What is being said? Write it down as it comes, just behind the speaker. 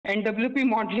NWP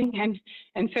modeling, and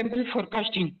ensemble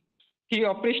forecasting. He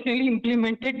operationally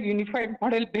implemented unified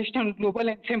model based on global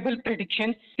ensemble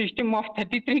prediction system of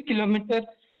 33-kilometer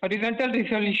horizontal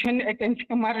resolution at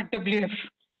NCMRWF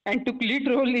and took lead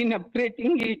role in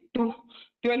upgrading it to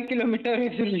 12-kilometer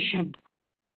resolution.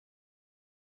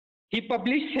 He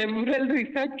published several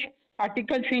research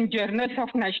articles in journals of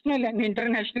national and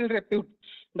international repute.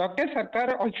 Dr.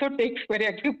 Sarkar also takes very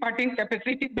active part in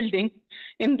capacity building.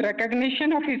 In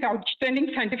recognition of his outstanding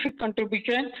scientific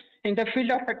contribution in the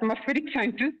field of atmospheric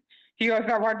sciences, he was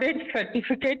awarded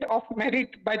Certificate of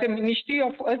Merit by the Ministry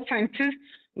of Earth Sciences,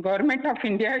 Government of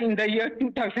India in the year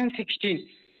 2016.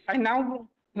 I now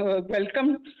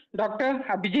welcome Dr.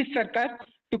 Abhijit Sarkar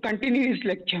to continue his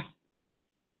lecture.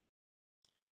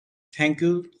 Thank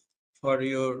you for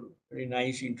your very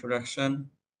nice introduction.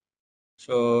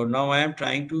 So now I am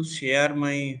trying to share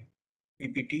my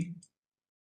PPT.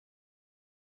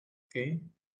 Okay.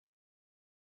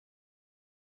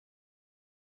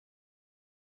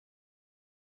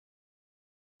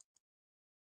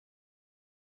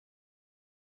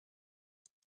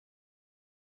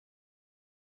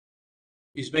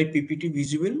 Is my PPT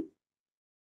visible?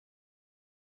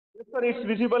 Yes, sir, it's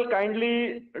visible.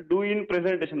 Kindly do in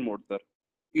presentation mode, sir.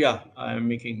 Yeah, I am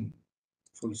making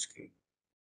full screen.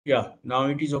 Yeah, now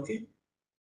it is okay?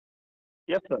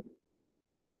 Yes, sir.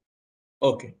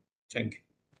 Okay, thank you.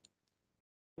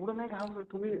 नाही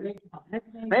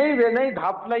नाही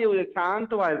धापला येऊ दे,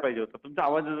 शांत व्हायला पाहिजे होतं. तुमचा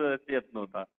आवाज येत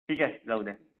नव्हता. ठीक आहे, जाऊ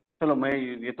द्या. चलो मैं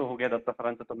येतो हो गया दत्ता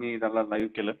सरांचं, तुम्ही त्याला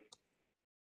लाईव्ह केलं.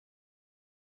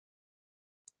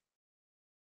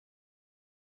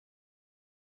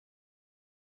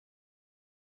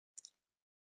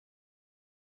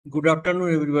 Good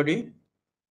afternoon, everybody.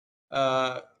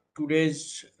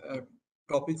 Today's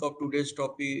topic of today's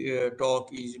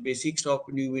talk is basics of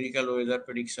numerical weather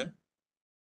prediction.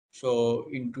 So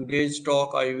in today's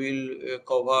talk, I will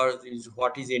cover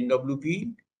what is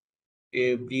NWP,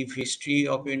 a brief history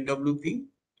of NWP,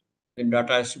 then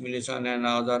data assimilation and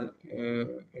other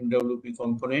NWP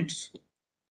components,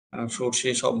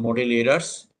 sources of model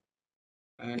errors,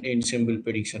 and ensemble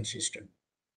prediction system.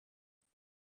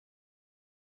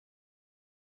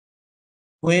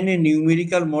 When a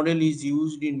numerical model is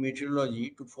used in meteorology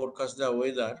to forecast the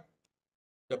weather,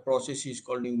 the process is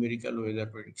called numerical weather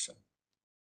prediction.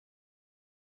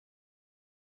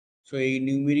 So a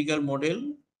numerical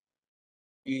model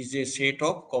is a set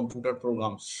of computer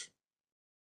programs,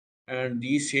 and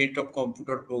this set of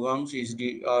computer programs is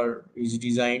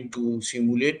designed to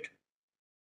simulate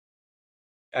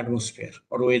atmosphere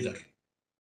or weather.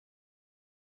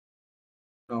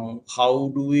 Now,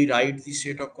 how do we write this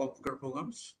set of computer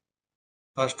programs?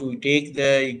 First, we take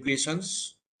the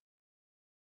equations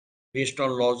based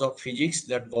on laws of physics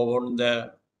that govern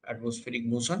the atmospheric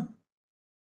motion.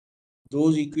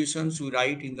 Those equations we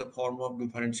write in the form of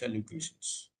differential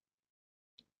equations.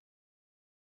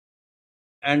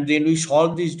 And then we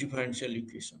solve these differential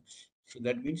equations. So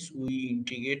that means we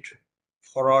integrate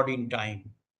forward in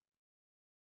time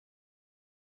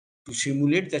to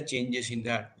simulate the changes in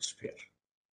the atmosphere.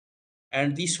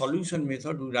 And the solution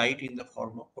method we write in the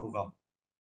form of program.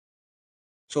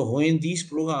 So when this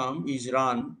program is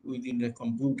run within the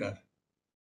computer,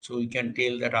 so we can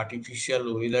tell that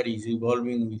artificial weather is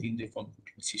evolving within the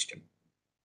computing system.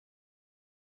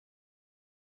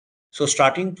 So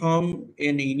starting from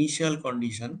an initial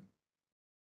condition,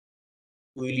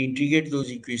 we will integrate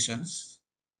those equations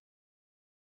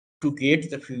to get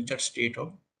the future state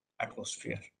of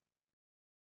atmosphere.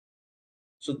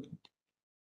 So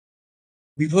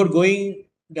before going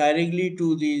directly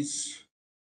to this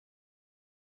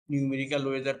numerical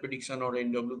weather prediction or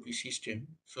NWP system,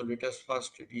 so let us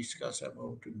first discuss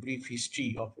about a brief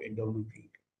history of NWP.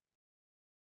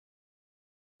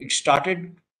 It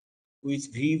started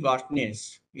with V.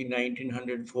 Varknes in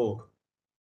 1904,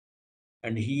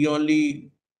 and he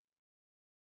only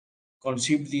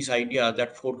conceived this idea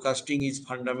that forecasting is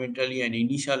fundamentally an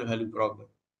initial value problem.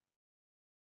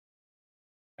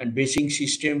 And basic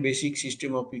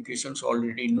system of equations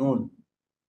already known.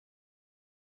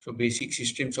 So basic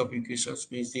systems of equations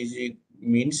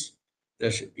means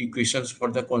the equations for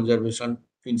the conservation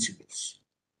principles.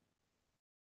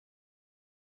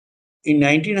 In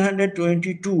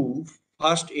 1922,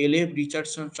 first L.F.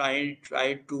 Richardson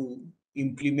tried to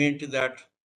implement that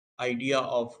idea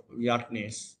of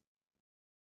Varknes.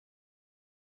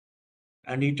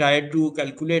 And he tried to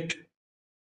calculate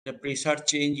the pressure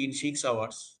change in 6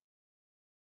 hours.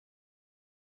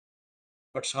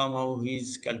 But somehow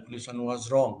his calculation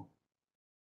was wrong.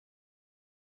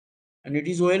 And it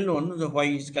is well known why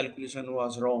his calculation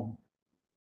was wrong.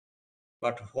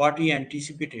 But what he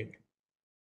anticipated?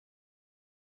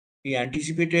 He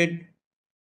anticipated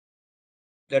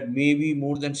that maybe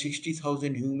more than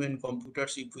 60,000 human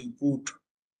computers, if we put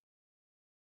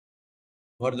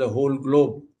for the whole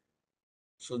globe,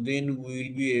 so then we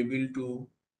will be able to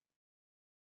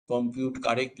compute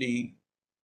correctly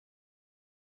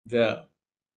the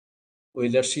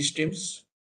weather systems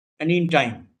and in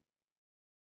time.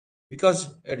 Because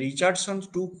Richardson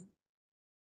took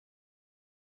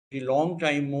a long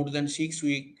time, more than 6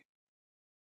 weeks,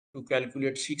 to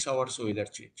calculate 6 hours weather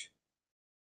change.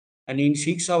 And in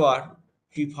 6 hours,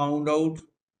 he found out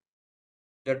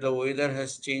that the weather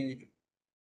has changed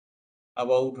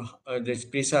about the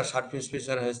pressure, surface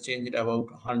pressure has changed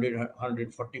about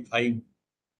 145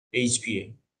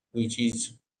 HPA, which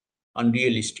is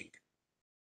unrealistic.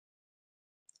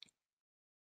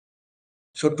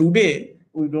 So today,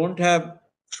 we don't have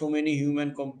so many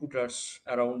human computers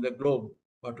around the globe,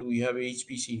 but we have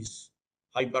HPCs,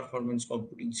 high performance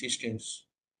computing systems,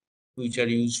 which are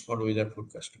used for weather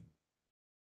forecasting,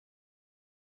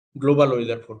 global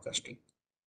weather forecasting.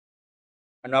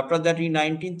 And after that, in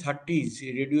 1930s,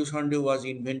 radio sonde was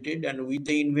invented, and with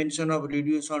the invention of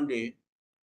radio sonde,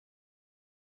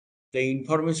 the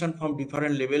information from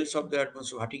different levels of the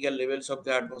atmosphere, vertical levels of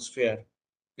the atmosphere,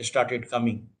 started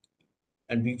coming.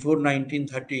 And before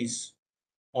 1930s,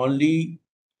 only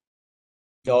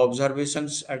the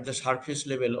observations at the surface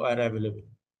level were available.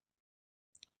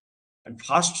 And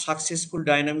first successful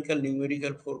dynamical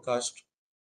numerical forecast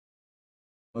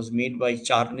was made by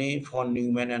Charney, von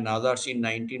Neumann, and others in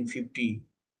 1950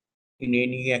 in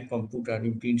ENIAC computer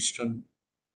in Princeton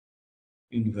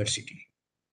University.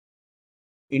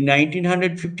 In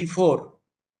 1954,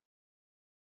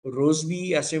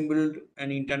 Rosby assembled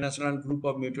an international group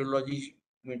of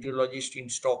meteorologists in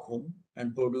Stockholm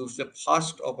and produced the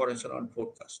first operational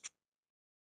forecast.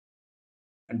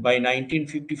 And by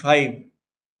 1955,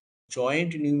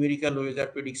 Joint Numerical Weather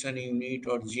Prediction Unit,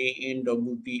 or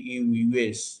JNWP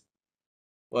US,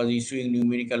 was issuing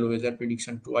numerical weather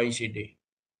prediction twice a day.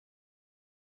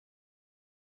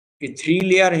 A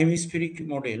 3-layer hemispheric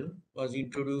model was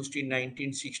introduced in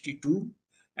 1962,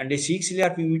 and a 6-layer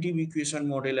primitive equation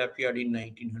model appeared in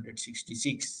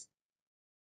 1966.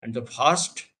 And the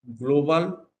first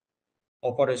global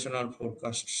operational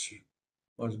forecast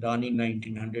was done in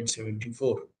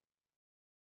 1974.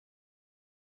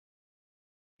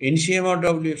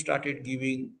 NCMRWF started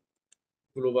giving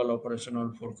global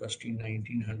operational forecast in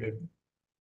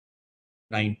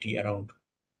 1990 around.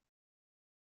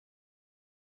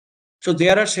 So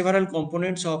there are several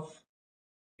components of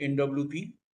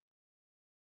NWP.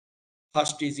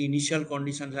 First is initial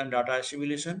conditions and data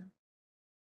assimilation.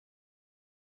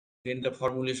 Then the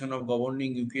formulation of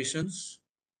governing equations.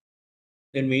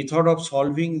 Then method of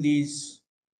solving these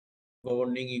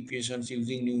governing equations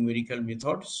using numerical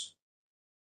methods.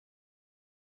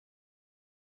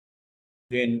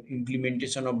 Then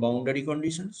implementation of boundary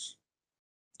conditions.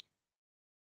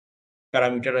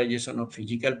 Parameterization of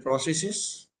physical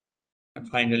processes. And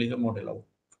finally the model output.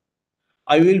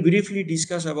 I will briefly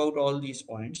discuss about all these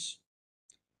points.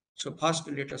 So first,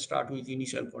 let us start with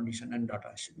initial condition and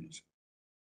data assimilation.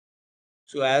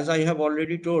 So as I have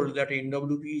already told that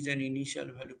NWP is an initial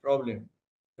value problem,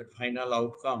 but final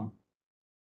outcome,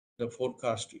 the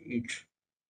forecast, it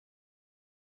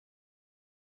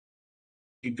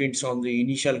depends on the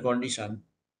initial condition.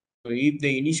 So if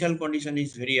the initial condition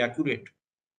is very accurate,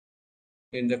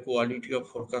 then the quality of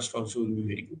forecast also will be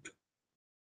very good,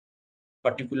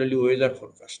 particularly weather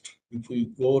forecast. If we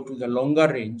go to the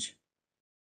longer range,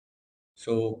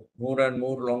 so more and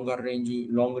more long range we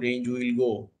will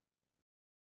go.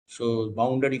 So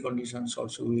boundary conditions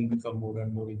also will become more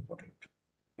and more important.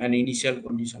 And initial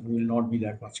condition will not be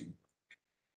that much important.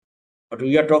 But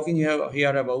we are talking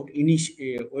here about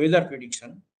weather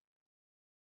prediction,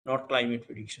 not climate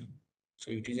prediction.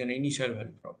 So it is an initial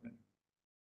value problem.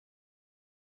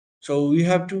 So we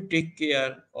have to take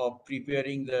care of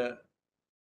preparing the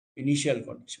initial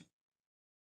condition.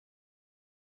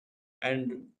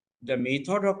 And the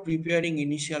method of preparing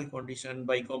initial condition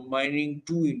by combining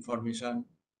two information.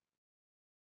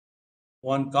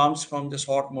 One comes from the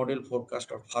short model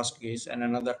forecast or first case, and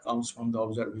another comes from the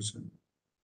observation.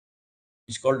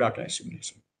 It's called data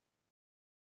assimilation.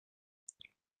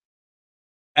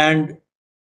 And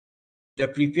the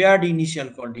prepared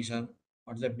initial condition,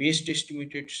 or the best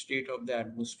estimated state of the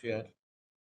atmosphere,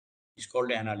 is called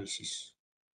analysis.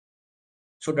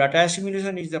 So data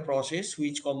assimilation is the process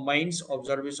which combines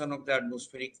observation of the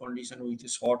atmospheric condition with a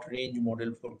short range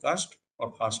model forecast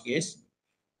or first case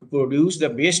to produce the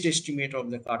best estimate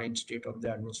of the current state of the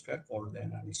atmosphere, called the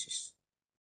analysis.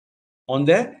 on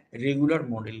the regular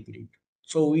model grid.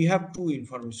 So we have two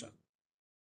information.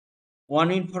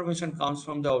 One information comes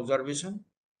from the observation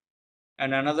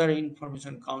and another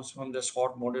information comes from the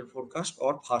short model forecast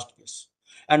or fast case.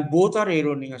 And both are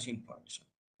erroneous information,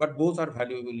 but both are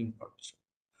valuable information.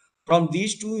 From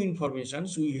these two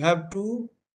informations, we have to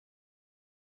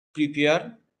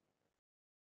prepare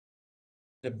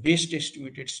the best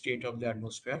estimated state of the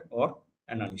atmosphere or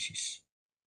analysis.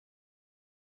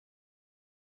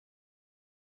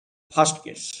 First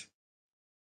case.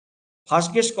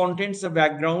 First case contains the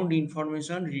background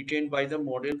information retained by the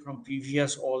model from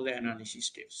previous all the analysis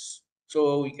steps.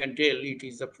 So we can tell it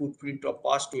is the footprint of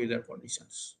past weather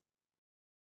conditions.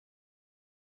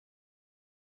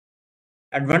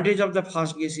 Advantage of the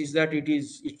first case is that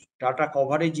its data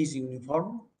coverage is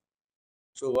uniform.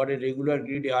 So what a regular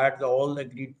grid, at all the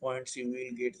grid points, you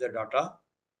will get the data.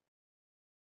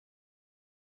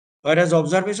 Whereas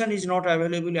observation is not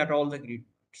available at all the grid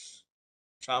points.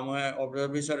 Somewhere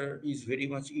observation is very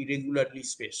much irregularly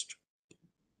spaced.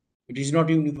 It is not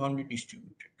uniformly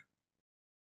distributed.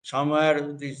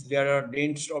 Somewhere there are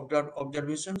dense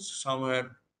observations,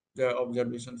 somewhere the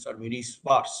observations are very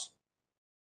sparse.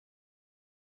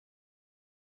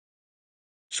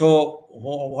 So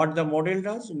what the model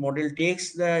does, model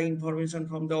takes the information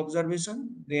from the observation,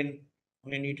 then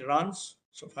when it runs,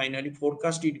 so finally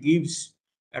forecast it gives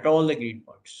at all the grid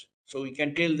points. So we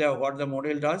can tell that what the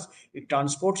model does, it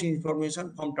transports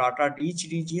information from data rich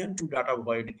region to data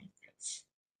void regions.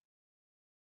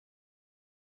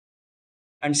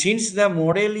 And since the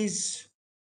model is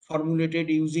formulated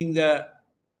using the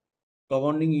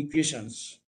governing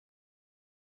equations,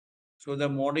 so the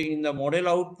model in the model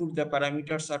output, the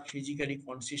parameters are physically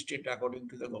consistent according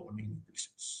to the governing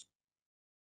equations.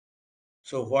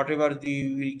 So whatever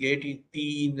we will get is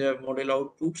P in the model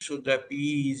output, so the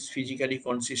P is physically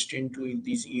consistent with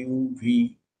these U,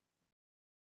 V,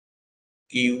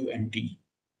 Q, and T,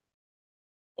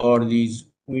 or these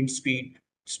wind speed,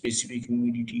 specific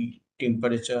humidity,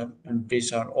 temperature, and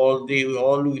pressure. All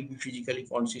will be physically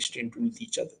consistent with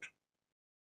each other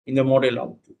in the model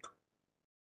output.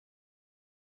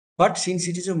 But since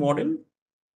it is a model,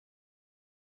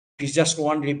 it is just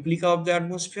one replica of the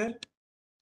atmosphere.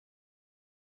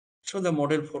 So the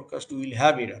model forecast will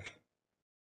have error.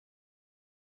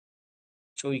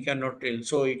 So we cannot tell.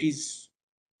 So it is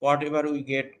whatever we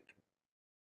get,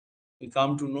 we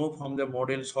come to know from the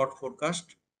model short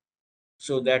forecast.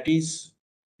 So that is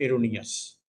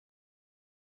erroneous.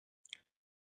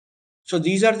 So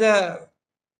these are the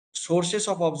sources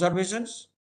of observations.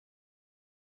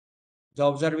 The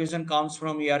observation comes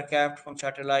from aircraft, from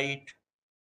satellite,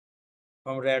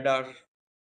 from radar,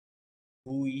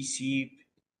 buoy, ship,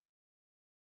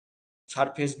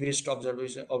 surface-based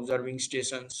observing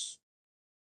stations.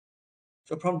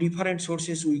 So from different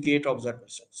sources we get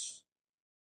observations.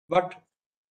 But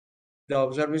the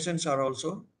observations are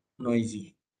also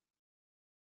noisy.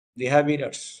 They have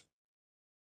errors.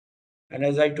 And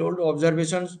as I told,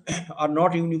 observations are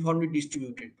not uniformly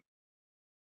distributed.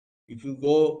 If you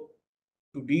go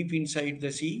to deep inside the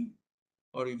sea,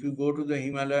 or if you go to the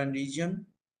Himalayan region,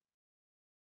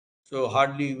 so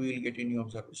hardly we will get any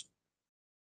observation.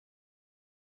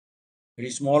 Very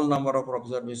small number of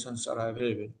observations are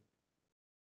available.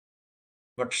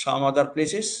 But some other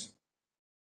places,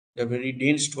 they are very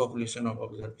dense population of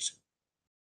observation.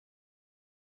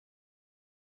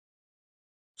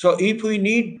 So if we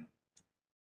need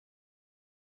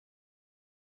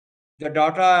the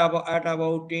data at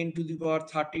about 10 to the power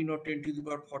 13 or 10 to the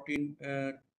power 14,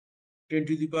 10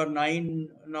 to the power 9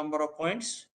 number of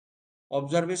points,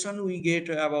 observation we get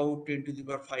about 10 to the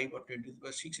power 5 or 10 to the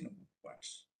power 6 number of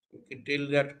points. So we can tell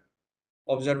that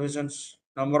observations,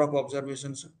 number of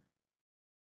observations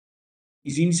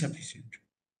is insufficient.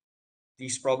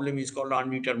 This problem is called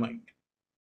undetermined.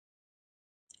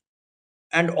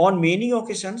 And on many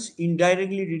occasions,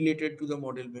 indirectly related to the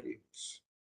model variables.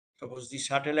 Suppose the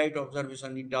satellite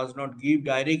observation, it does not give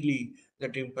directly the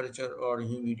temperature or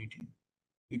humidity.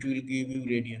 It will give you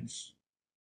radiance.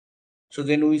 So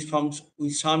then with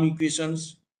some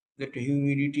equations, that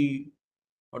humidity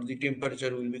or the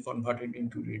temperature will be converted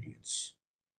into radiance.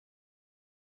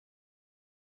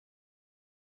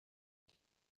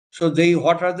 So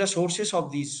what are the sources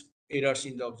of these errors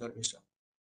in the observation?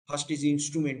 First is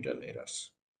instrumental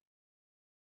errors.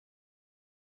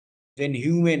 Then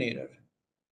human error.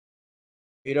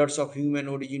 Errors of human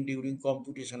origin during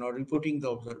computation or reporting the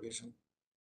observation.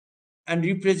 And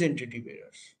representative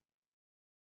errors.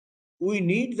 We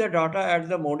need the data at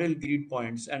the model grid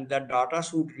points, and that data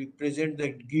should represent the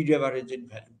grid averaged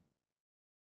value.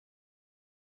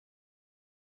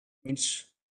 Means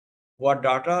what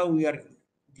data we are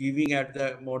giving at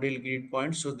the model grid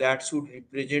point. So that should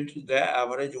represent the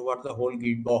average over the whole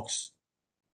grid box.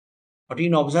 But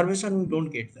in observation, we don't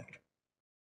get that.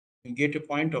 We get a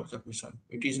point observation.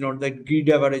 It is not the grid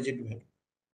averaged value.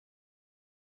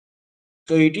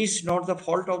 So it is not the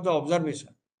fault of the observation,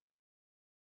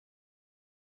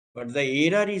 but the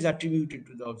error is attributed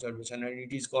to the observation, and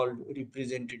it is called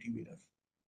representative error.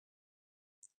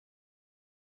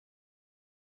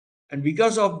 And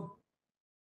because of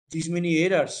these many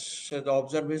errors, so the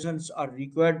observations are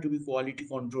required to be quality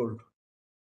controlled.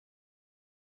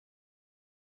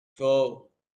 So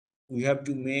we have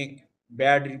to make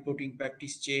bad reporting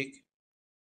practice check.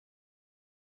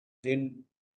 Then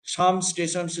some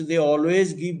stations, they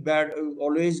always give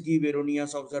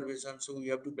erroneous observations. So we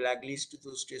have to blacklist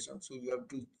those stations. So we have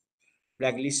to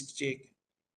blacklist check.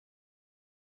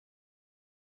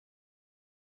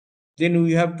 Then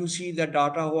we have to see the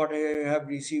data what I have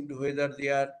received, whether they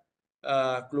are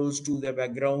close to the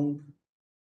background.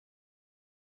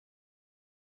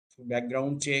 So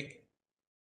background check,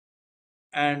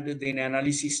 and then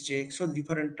analysis check. So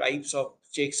different types of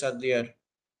checks are there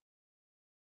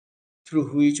through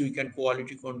which we can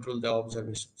quality control the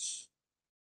observations.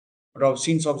 But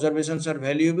since observations are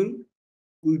valuable,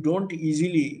 we don't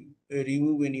easily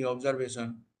remove any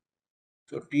observation.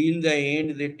 So till the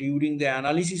end, that during the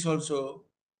analysis also,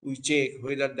 we check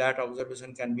whether that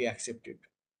observation can be accepted.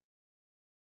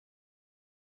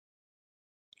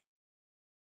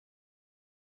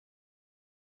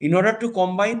 In order to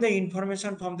combine the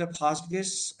information from the first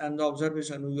guess and the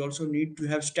observation, we also need to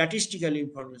have statistical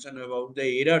information about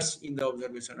the errors in the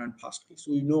observation and first guess.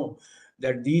 We know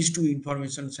that these two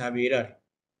informations have error,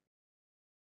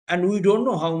 and we don't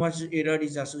know how much error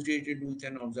is associated with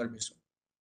an observation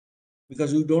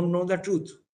because we don't know the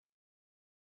truth.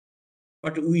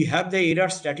 But we have the error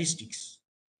statistics.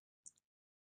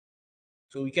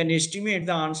 So we can estimate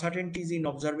the uncertainties in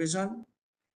observation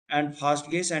and first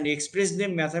guess and express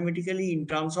them mathematically in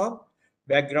terms of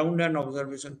background and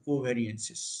observation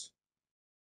covariances.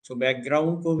 So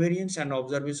background covariance and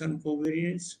observation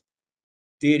covariance,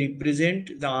 they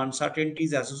represent the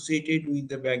uncertainties associated with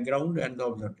the background and the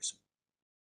observation.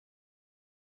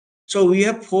 So we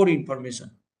have four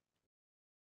information.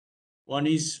 One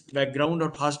is background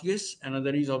or first guess,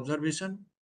 another is observation,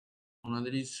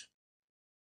 another is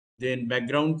then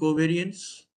background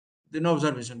covariance, then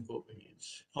observation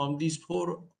covariance. From these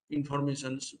four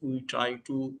informations, we try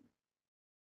to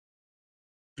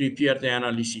prepare the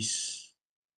analysis.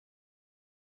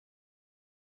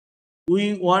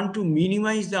 We want to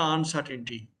minimize the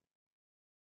uncertainty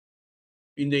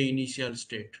in the initial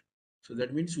state. So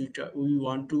that means we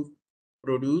want to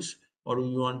produce, or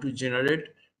we want to generate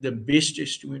the best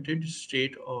estimated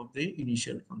state of the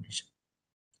initial condition,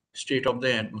 state of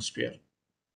the atmosphere.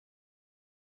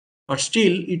 But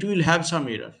still, it will have some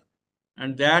error,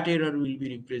 and that error will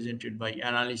be represented by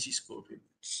analysis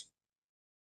covariance.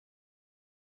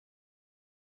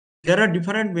 There are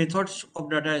different methods of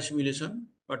data assimilation,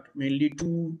 but mainly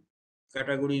two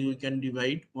categories we can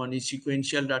divide. One is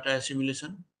sequential data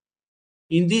assimilation.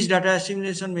 In this data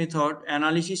assimilation method,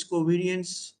 analysis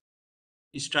covariance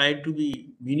is tried to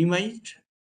be minimized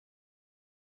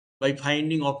by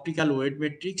finding optical weight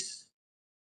matrix.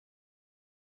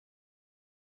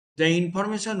 The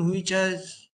information which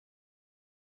has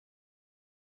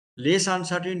less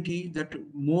uncertainty, that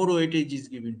more weightage is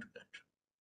given to that.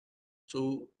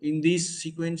 So in this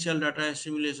sequential data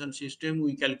assimilation system,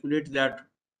 we calculate that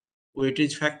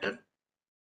weightage factor.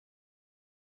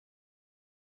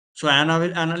 So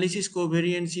analysis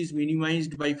covariance is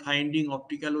minimized by finding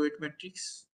optical weight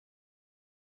matrix.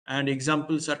 And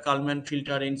examples are Kalman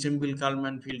filter, ensemble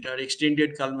Kalman filter,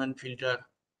 extended Kalman filter,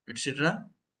 etc.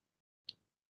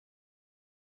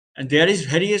 And there is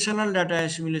variational data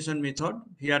assimilation method.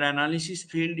 Here analysis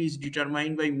field is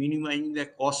determined by minimizing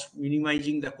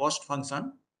the cost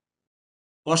function.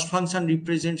 Cost function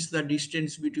represents the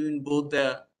distance between both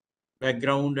the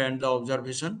background and the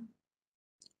observation.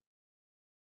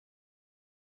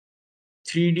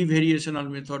 3D variational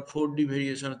method, 4D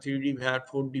variation, 3D var,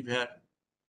 4D var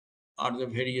are the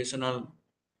variational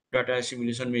data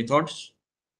assimilation methods.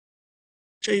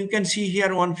 So you can see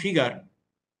here one figure.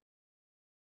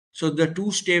 So the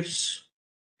two steps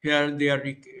here they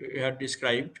are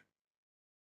described.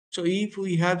 So if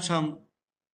we have some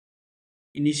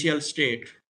initial state,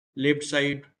 left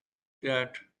side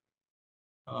that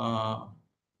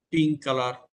pink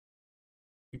color,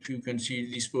 if you can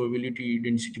see this probability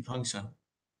density function.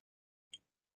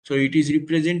 So it is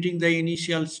representing the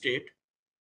initial state.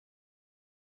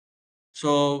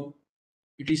 So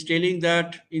it is telling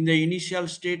that in the initial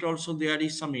state also there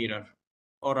is some error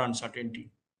or uncertainty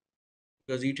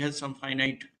because it has some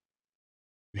finite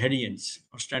variance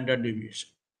or standard deviation.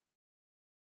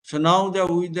 So now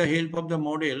with the help of the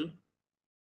model,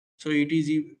 so it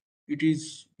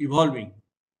is evolving.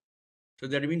 So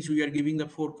that means we are giving the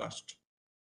forecast.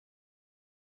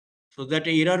 So that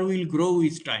error will grow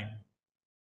with time.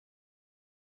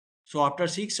 So after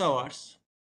 6 hours,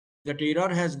 that error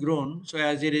has grown. So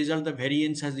as a result, the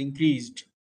variance has increased.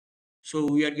 So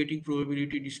we are getting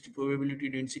probability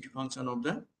density function of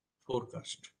the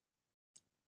forecast.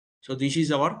 So this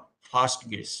is our first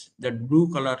guess, that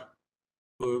blue color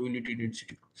probability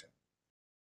density function.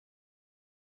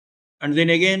 And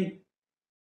then again,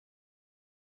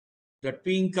 that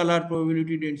pink color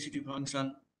probability density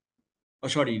function,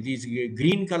 this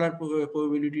green color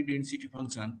probability density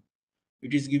function,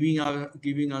 it is giving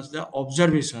us the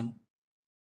observation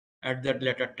at that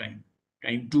later time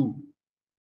 2.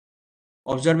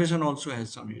 Observation also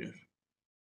has some error.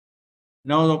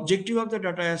 Now the objective of the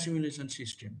data assimilation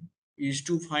system is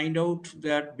to find out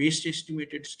the best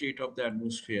estimated state of the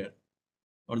atmosphere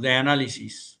or the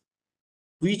analysis,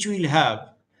 which will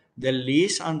have the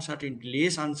less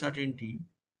uncertainty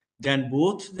than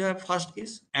both the first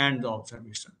guess and the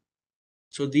observation.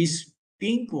 So this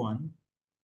pink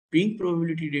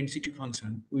probability density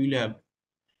function will have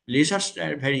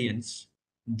lesser variance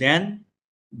than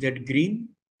that green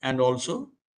and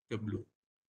also the blue.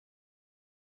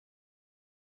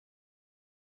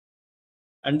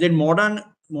 And then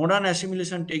modern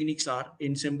assimilation techniques are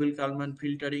ensemble Kalman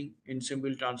filtering,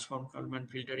 ensemble transform Kalman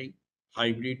filtering,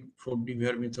 hybrid 4D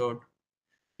Ver method,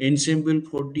 ensemble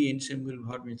 4D ensemble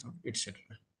Ver method, etc.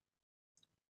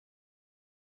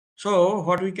 So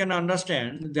what we can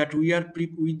understand that we are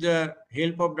with the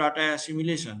help of data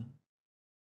assimilation,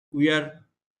 we are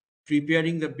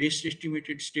preparing the best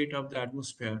estimated state of the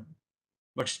atmosphere,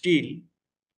 but still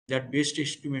that best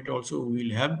estimate also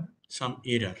will have some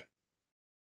error.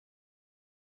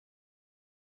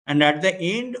 And at the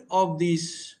end of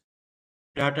this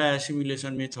data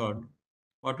assimilation method,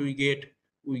 what we get?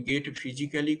 We get a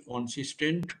physically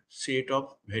consistent set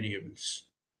of variables.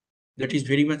 That is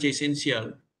very much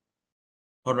essential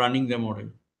for running the model.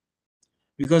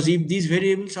 Because if these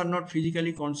variables are not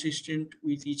physically consistent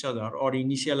with each other or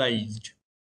initialized,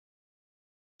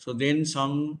 so then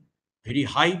some very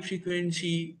high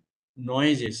frequency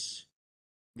noises,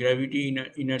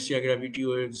 inertia gravity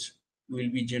waves will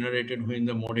be generated when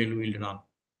the model will run.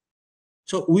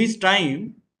 So with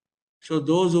time, so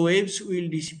those waves will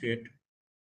dissipate,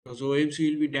 those waves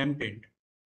will be dampened,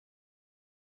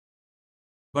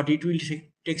 but it will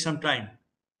take some time.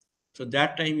 So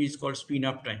that time is called spin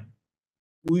up time.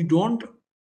 We don't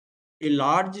a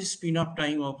large spin up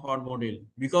time of our model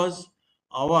because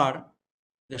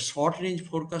the short range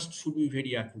forecast should be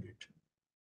very accurate.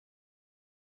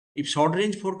 If short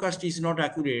range forecast is not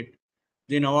accurate,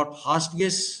 then our first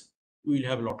guess will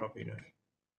have a lot of error.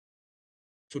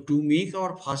 So to make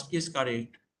our first guess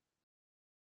correct,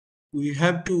 we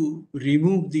have to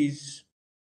remove these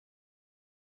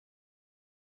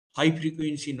high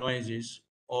frequency noises,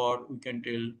 or we can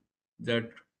tell that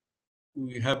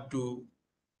we have to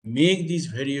make these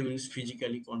variables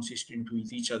physically consistent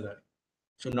with each other.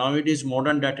 So nowadays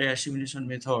modern data assimilation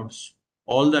methods,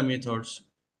 all the methods,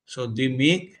 so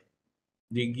they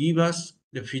give us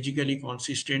the physically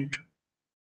consistent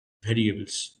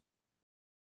variables.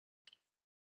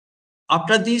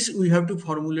 After this, we have to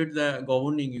formulate the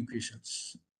governing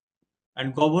equations.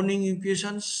 And governing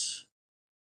equations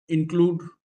include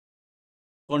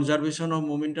conservation of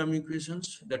momentum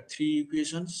equations, the 3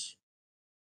 equations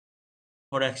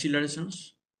for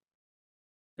accelerations,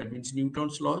 that means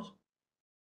Newton's laws.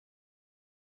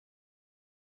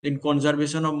 Then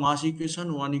conservation of mass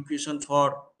equation, one equation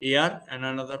for air and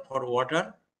another for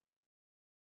water.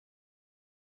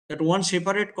 That one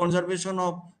separate conservation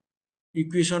of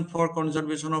equation for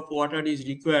conservation of water is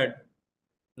required,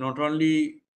 not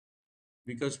only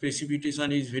because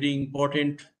precipitation is very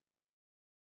important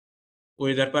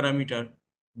weather parameter,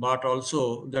 but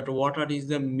also that water is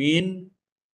the main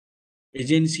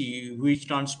agency which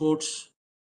transports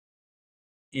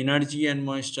energy and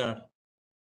moisture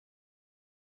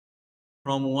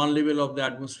from one level of the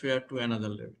atmosphere to another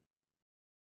level.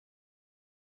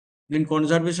 Then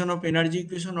conservation of energy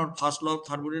equation or first law of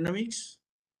thermodynamics,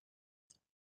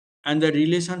 and the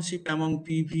relationship among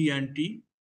PV and T,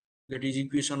 that is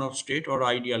equation of state or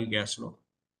ideal gas law.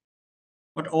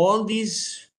 But all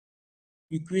these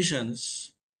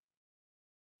equations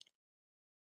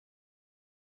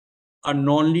are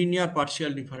nonlinear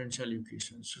partial differential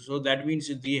equations. So that means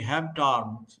they have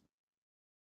terms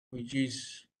which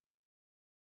is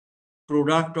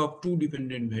product of two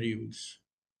dependent variables.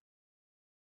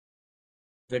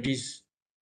 That is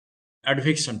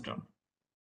advection term.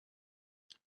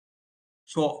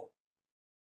 So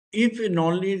if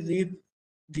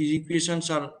these equations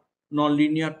are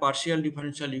nonlinear partial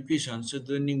differential equations, so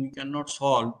then we cannot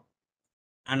solve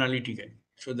analytically.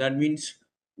 So that means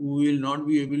we will not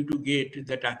be able to get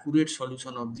that accurate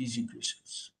solution of these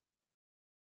equations.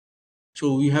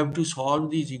 So we have to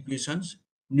solve these equations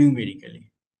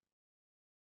numerically.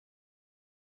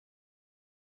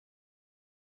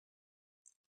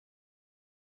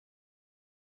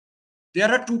 There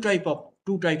are two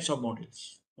types of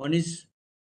models. One is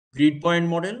grid point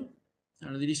model,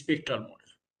 another is spectral model.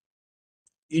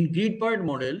 In grid point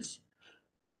models,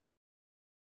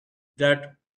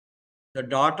 that the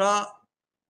data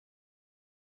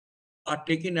are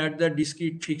taken at the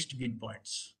discrete fixed grid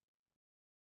points.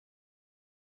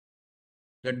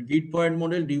 That grid point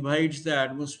model divides the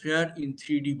atmosphere in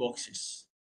 3D boxes.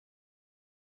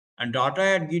 And data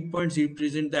at grid points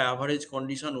represent the average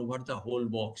condition over the whole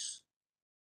box.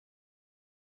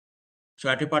 So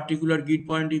at a particular grid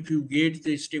point, if you get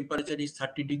this temperature is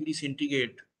 30 degrees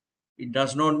centigrade, it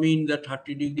does not mean that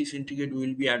 30 degrees centigrade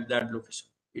will be at that location.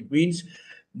 It means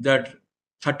that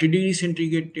 30 degrees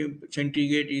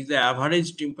centigrade is the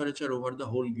average temperature over the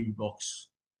whole grid box.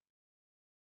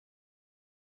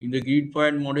 In the grid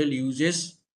point model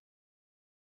uses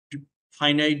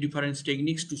finite difference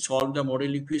techniques to solve the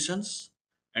model equations,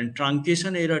 and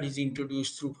truncation error is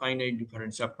introduced through finite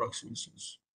difference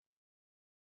approximations.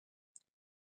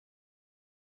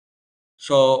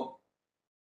 So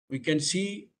we can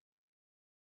see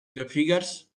the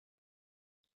figures.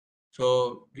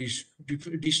 So this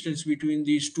distance between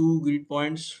these two grid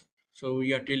points, so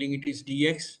we are telling it is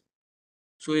dx.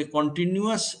 So a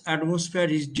continuous atmosphere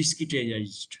is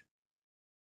discretized.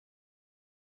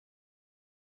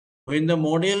 When the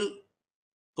model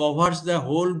covers the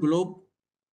whole globe,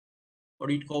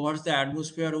 or it covers the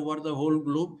atmosphere over the whole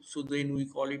globe, so then we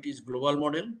call it is global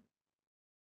model.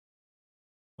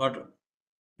 But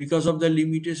because of the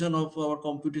limitation of our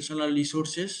computational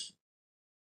resources,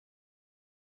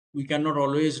 we cannot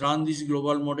always run these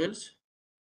global models.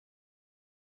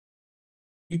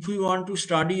 If we want to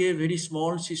study a very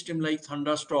small system like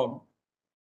thunderstorm,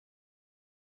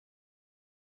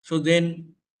 so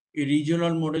then a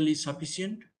regional model is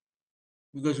sufficient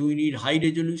because we need high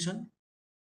resolution.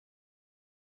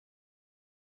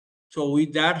 So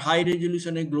with that high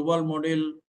resolution, a global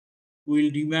model will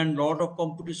demand a lot of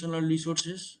computational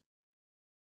resources.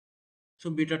 So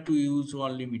better to use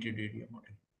one limited area model.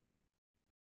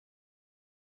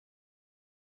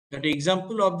 That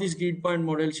example of this grid point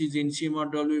models is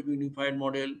NCMRWF unified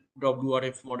model,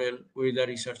 WRF model, weather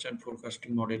research and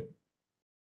forecasting model.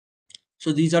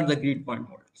 So these are the grid point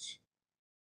models.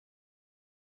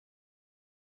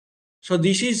 So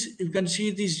this is, you can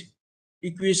see this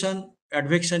equation,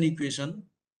 advection equation.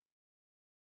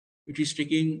 It is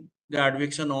taking the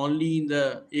advection only in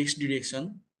the x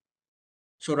direction.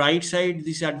 So right side,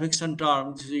 this advection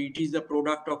term, it is the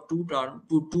product of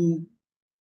two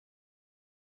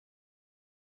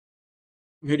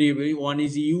variable. One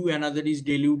is u, another is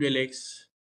del u del x.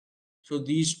 So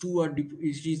these two are,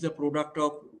 it is the product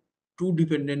of two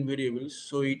dependent variables.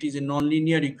 So it is a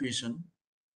nonlinear equation.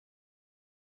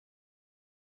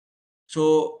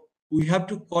 So we have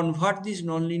to convert this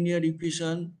nonlinear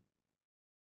equation,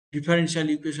 differential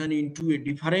equation, into a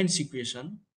difference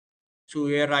equation. So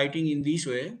we are writing in this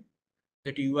way,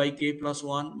 that uik plus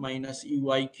 1 minus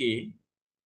uik,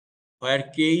 where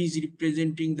k is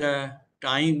representing the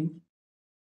time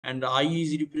and I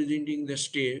is representing the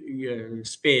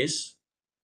space.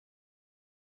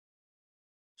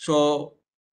 So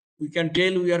we can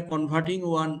tell we are converting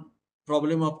one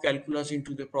problem of calculus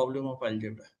into the problem of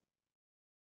algebra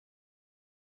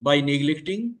by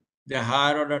neglecting the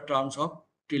higher order terms of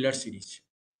Taylor series.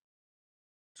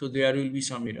 So there will be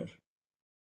some error.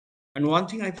 And one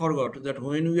thing I forgot, that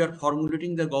when we are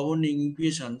formulating the governing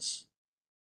equations,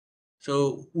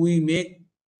 so we make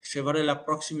several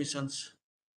approximations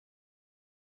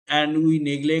and we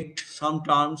neglect some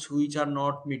terms which are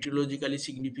not meteorologically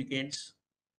significant.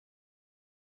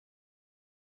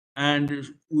 And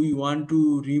we want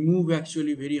to remove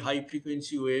actually very high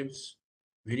frequency waves,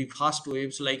 very fast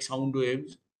waves like sound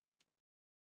waves.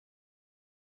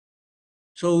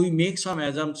 So we make some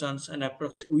assumptions and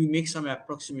we make some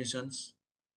approximations.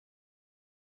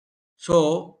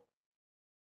 So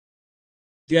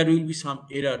there will be some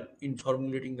error in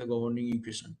formulating the governing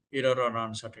equation, error or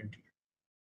uncertainty.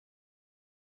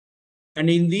 And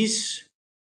in this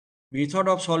method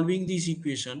of solving this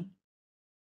equation,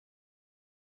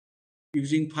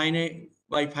 using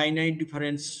finite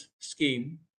difference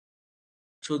scheme,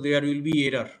 so there will be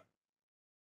error.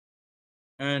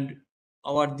 And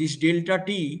this delta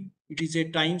t, it is a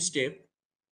time step.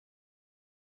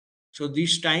 So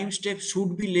this time step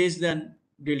should be less than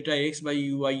delta x by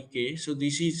uik. So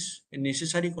this is a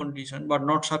necessary condition, but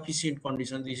not sufficient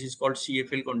condition. This is called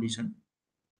CFL condition.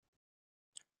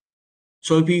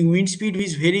 So if your wind speed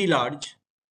is very large,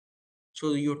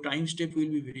 so your time step will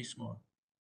be very small.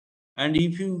 And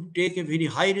if you take a very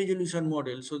high resolution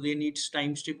model, so then its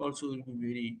time step also will be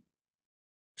very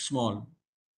small.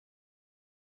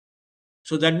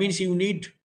 So that means you need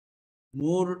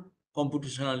more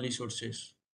computational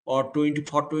resources, or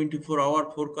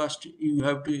 24-hour forecast, you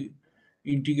have to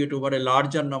integrate over a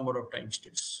larger number of time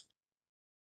steps.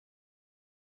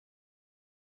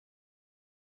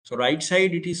 So right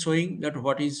side, it is showing that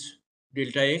what is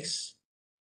delta x.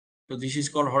 So this is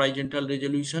called horizontal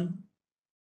resolution.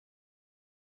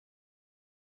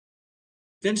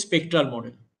 Then spectral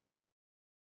model.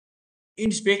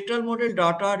 In spectral model,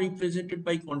 data are represented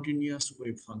by continuous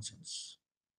wave functions,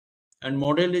 and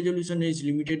model resolution is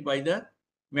limited by the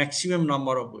maximum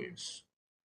number of waves.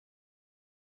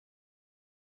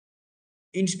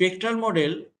 In spectral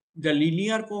model, the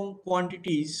linear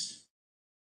quantities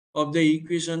of the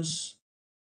equations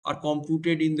are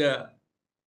computed in the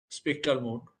spectral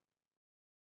mode,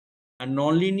 and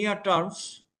nonlinear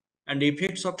terms and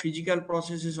effects of physical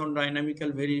processes on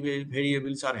dynamical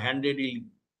variables are handled in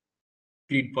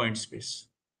grid point space.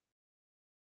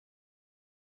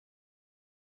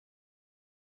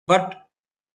 But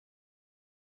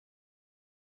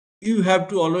you have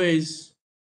to always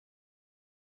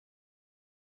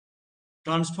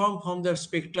transform from the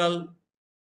spectral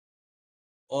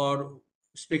or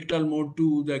spectral mode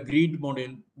to the grid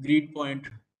point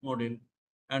model,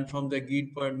 and from the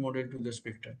grid point model to the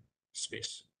spectral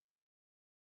space.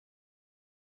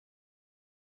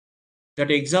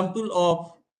 That example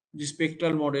of the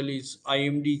spectral model is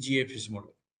IMD GFS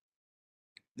model,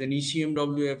 then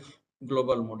NCMRWF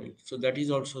global model. So that is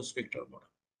also spectral model.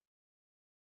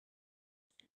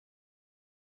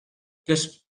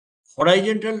 The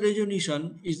horizontal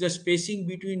resolution is the spacing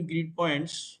between grid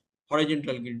points,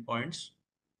 horizontal grid points,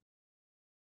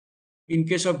 in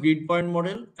case of grid point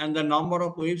model, and the number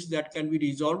of waves that can be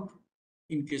resolved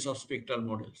in case of spectral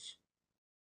models.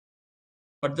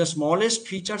 But the smallest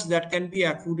features that can be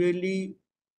accurately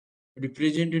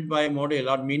represented by a model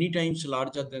are many times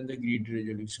larger than the grid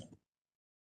resolution.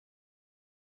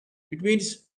 It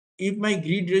means if my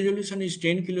grid resolution is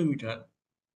 10 kilometer,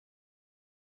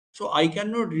 so I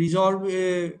cannot resolve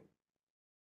a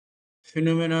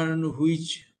phenomenon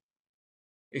which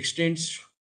extends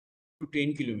to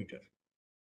 10 kilometer,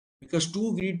 because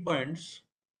 2 grid points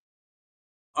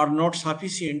are not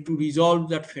sufficient to resolve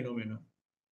that phenomenon.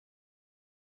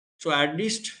 So at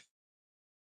least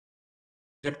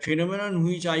that phenomenon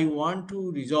which I want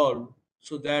to resolve,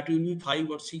 so that will be 5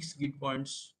 or 6 grid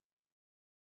points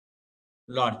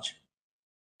large.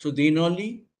 So then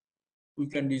only we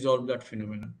can resolve that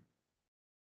phenomenon.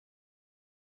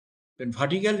 Then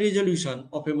vertical resolution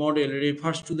of a model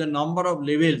refers to the number of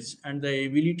levels and the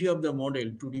ability of the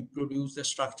model to reproduce the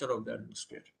structure of the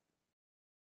atmosphere.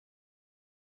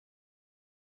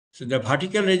 So the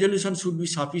vertical resolution should be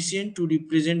sufficient to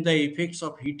represent the effects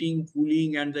of heating,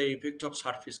 cooling, and the effect of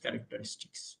surface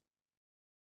characteristics.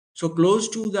 So close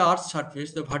to the Earth's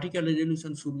surface, the vertical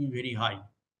resolution should be very high.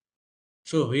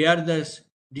 So where the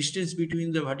distance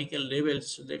between the vertical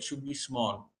levels, that should be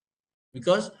small,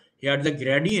 because here the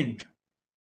gradient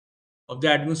of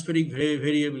the atmospheric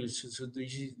variables, so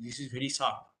this is very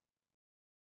sharp.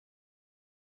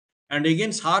 And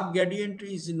again, sharp gradient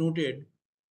is noted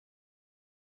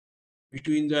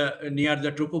between the near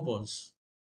the tropopoles.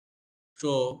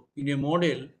 So in a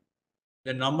model,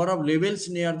 the number of levels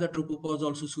near the tropopoles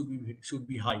also should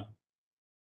be high.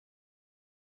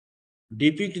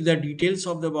 Depict the details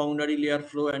of the boundary layer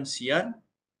flow and shear,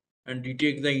 and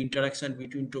detect the interaction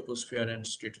between troposphere and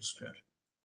stratosphere.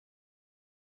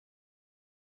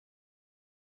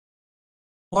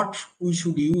 What we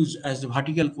should use as the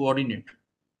vertical coordinate?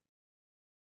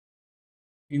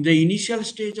 In the initial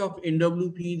stage of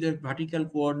NWP, the vertical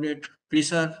coordinate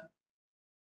pressure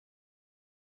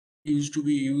used to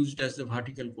be used as the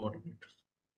vertical coordinate.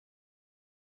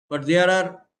 But there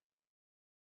are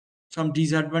some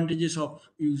disadvantages of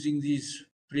using this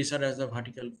pressure as the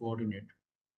vertical coordinate.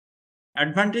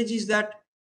 Advantage is that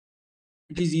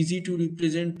it is easy to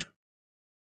represent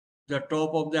the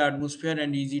top of the atmosphere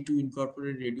and easy to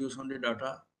incorporate radios on the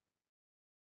data.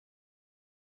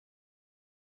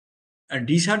 And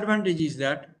disadvantage is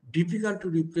that difficult to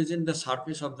represent the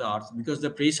surface of the earth because the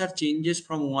pressure changes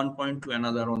from one point to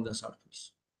another on the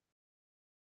surface.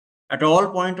 At all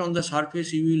point on the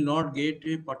surface, you will not get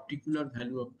a particular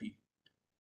value of P,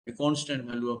 a constant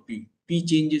value of P. P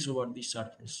changes over the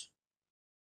surface.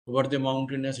 Over the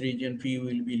mountainous region, P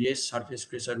will be less, surface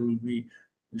pressure will be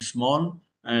small,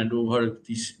 and over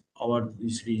this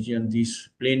region, this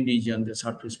plain region, the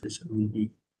surface pressure will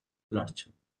be large.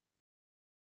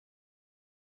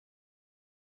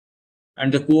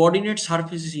 And the coordinate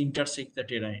surfaces intersect the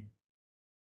terrain.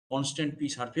 Constant P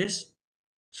surface,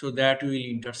 so that will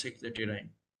intersect the terrain.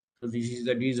 So this is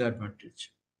the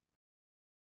disadvantage.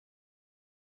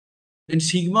 Then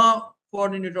sigma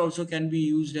coordinate also can be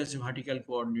used as a vertical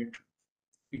coordinate.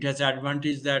 It has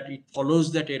advantage that it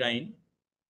follows the terrain.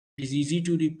 It is easy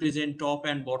to represent top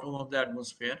and bottom of the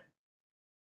atmosphere.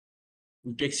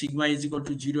 We take sigma is equal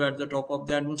to 0 at the top of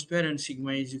the atmosphere and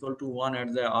sigma is equal to 1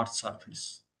 at the Earth's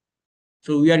surface.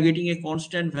 So we are getting a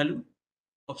constant value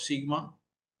of sigma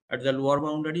at the lower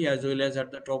boundary as well as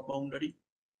at the top boundary.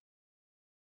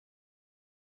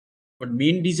 But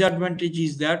main disadvantage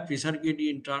is that pressure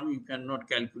gradient term you cannot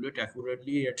calculate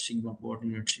accurately at sigma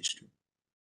coordinate system.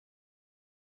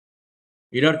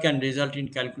 Error can result in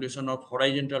calculation of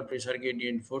horizontal pressure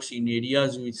gradient force in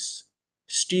areas with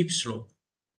steep slope.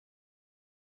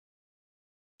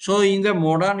 So in the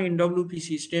modern NWP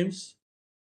systems,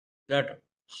 that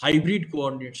hybrid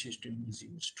coordinate system is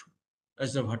used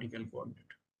as the vertical coordinate.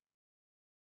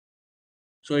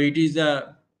 So it is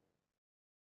the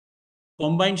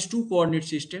combines two coordinate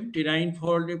system, terrain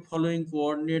following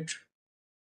coordinates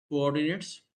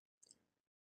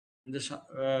in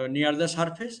the, near the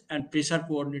surface and pressure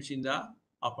coordinates in the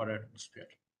upper atmosphere.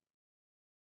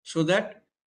 So that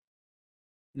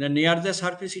near the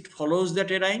surface it follows the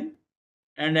terrain,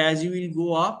 and as you will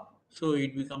go up, so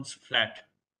it becomes flat.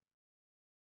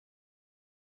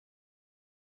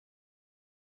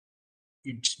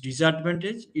 Its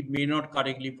disadvantage, it may not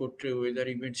correctly portray weather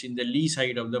events in the lee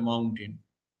side of the mountain.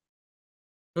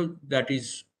 So that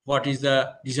is what is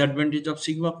the disadvantage of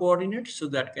sigma coordinate. So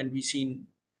that can be seen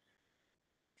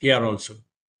here also.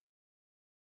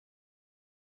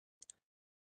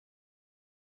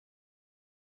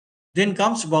 Then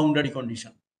comes boundary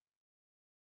condition.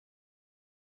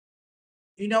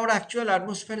 In our actual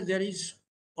atmosphere, there is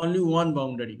only one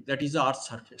boundary, that is the Earth's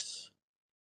surface.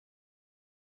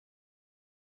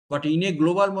 But in a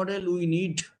global model, we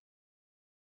need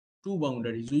two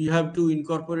boundaries. We have to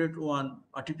incorporate one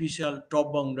artificial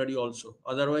top boundary also.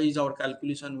 Otherwise, our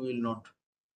calculation will not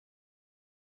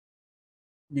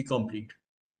be complete.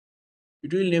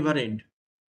 It will never end.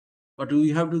 But we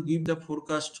have to give the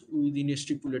forecast within a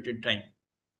stipulated time.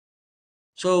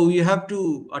 So we have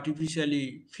to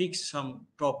artificially fix some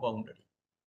top boundary.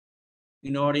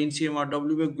 In our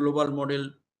NCMRWF global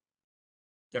model,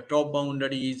 the top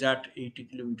boundary is at 80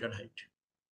 kilometer height.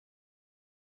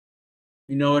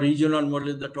 In our regional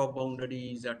model, the top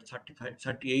boundary is at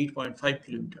 38.5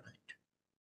 kilometer height.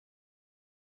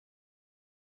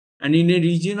 And in a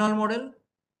regional model,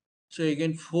 so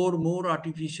again, 4 more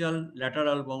artificial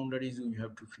lateral boundaries we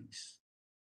have to fix.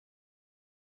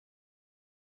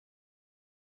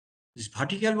 These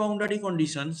vertical boundary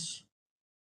conditions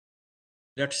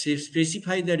that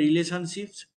specify the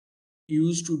relationships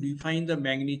used to define the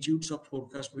magnitudes of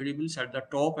forecast variables at the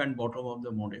top and bottom of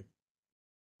the model.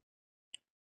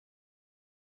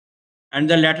 And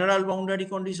the lateral boundary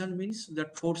condition means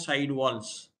that 4 side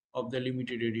walls of the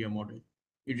limited area model.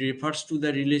 It refers to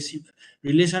the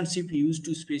relationship used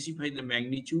to specify the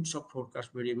magnitudes of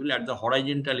forecast variable at the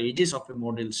horizontal edges of a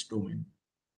model's domain.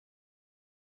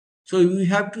 So we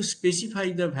have to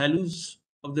specify the values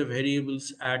of the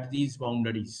variables at these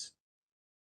boundaries.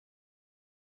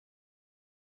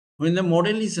 When the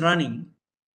model is running,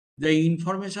 the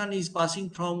information is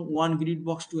passing from one grid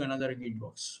box to another grid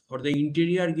box. For the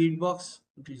interior grid box,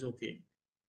 it is okay.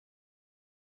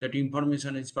 That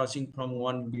information is passing from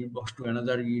one grid box to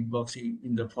another grid box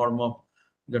in the form of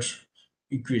the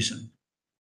equation.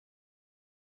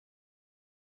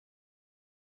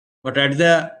 But at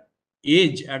the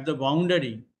edge, at the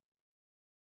boundary,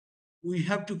 we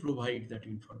have to provide that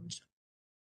information.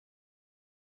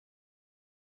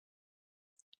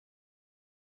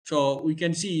 So we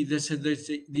can see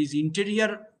these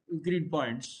interior grid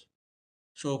points.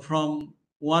 So from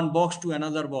one box to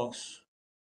another box,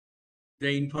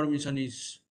 the information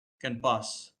can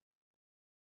pass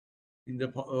in the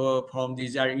from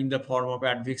these are in the form of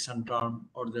advection term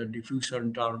or the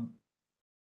diffusion term.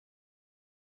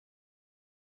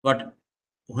 But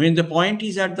when the point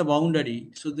is at the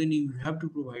boundary, so then you have to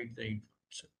provide the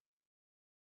information.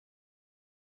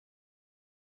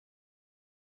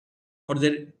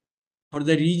 For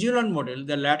the regional model,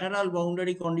 the lateral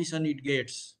boundary condition it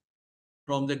gets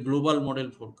from the global model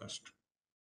forecast.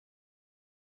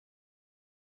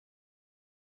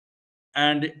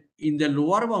 And in the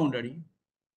lower boundary,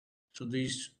 so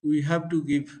this we have to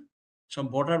give some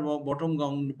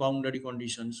bottom boundary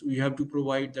conditions. We have to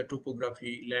provide the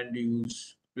topography, land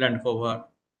use, land cover,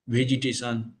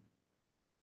 vegetation,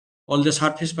 all the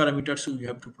surface parameters we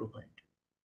have to provide.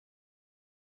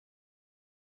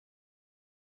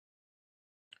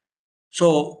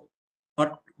 So,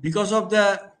 but because of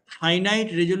the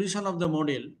finite resolution of the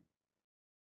model,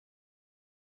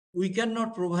 we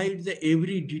cannot provide the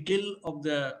every detail of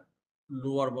the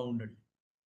lower boundary.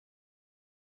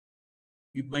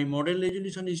 If my model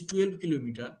resolution is 12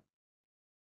 kilometer,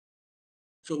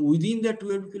 so within the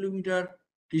 12 kilometer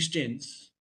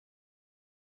distance,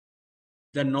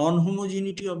 the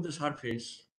non-homogeneity of the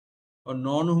surface or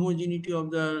non-homogeneity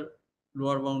of the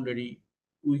lower boundary,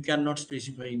 we cannot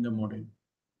specify in the model.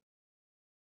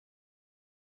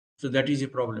 So that is a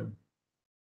problem.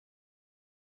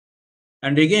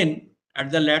 And again, at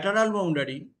the lateral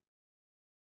boundary,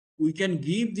 we can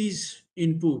give this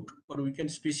input or we can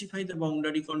specify the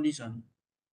boundary condition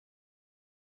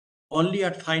only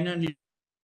at final.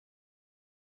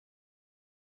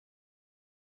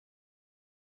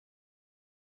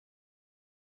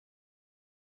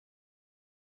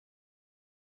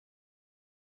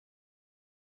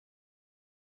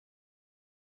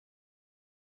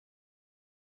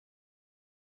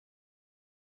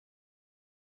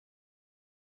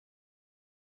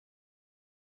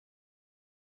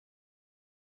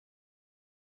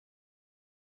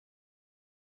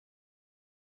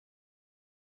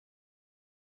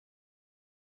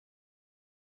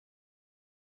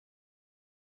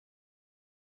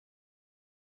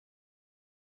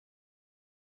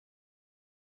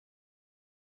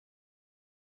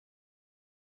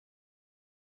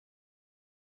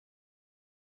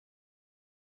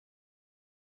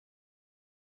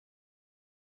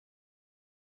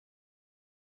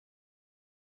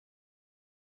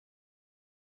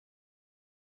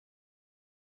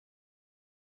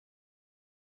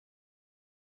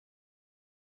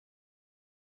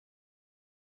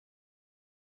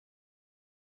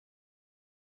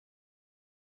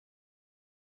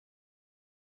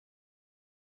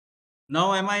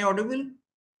 Now, am I audible?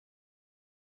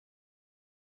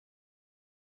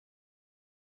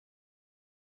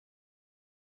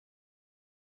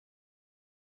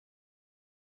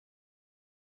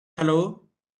 Hello?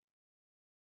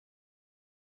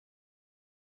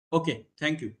 Okay,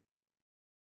 thank you.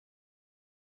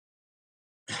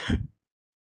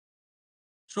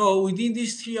 So within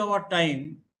this 3-hour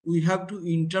time, we have to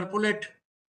interpolate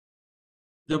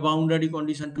the boundary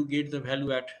condition to get the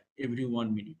value at every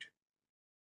 1 minute.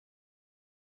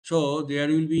 So there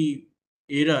will be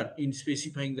error in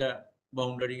specifying the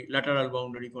boundary, lateral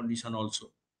boundary condition also.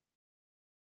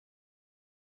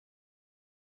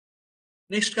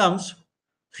 Next comes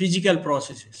physical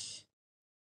processes.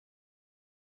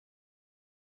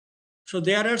 So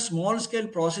there are small scale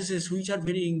processes which are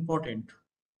very important.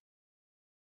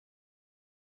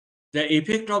 The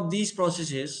effect of these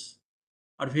processes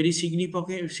are very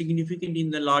significant in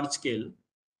the large scale.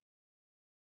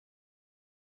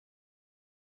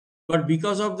 But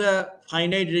because of the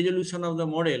finite resolution of the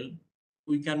model,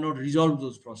 we cannot resolve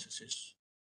those processes.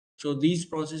 So these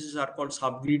processes are called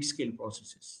subgrid scale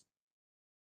processes.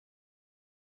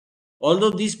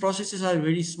 Although these processes are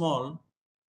very small,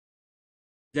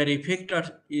 their effect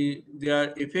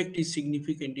is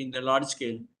significant in the large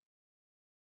scale.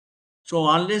 So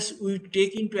unless we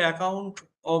take into account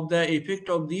of the effect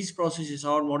of these processes,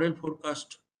 our model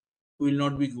forecast will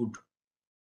not be good.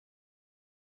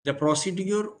 The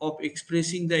procedure of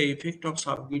expressing the effect of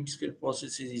subgrid scale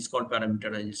processes is called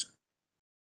parameterization.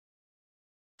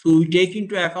 So we take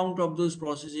into account of those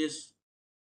processes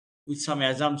with some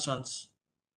assumptions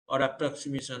or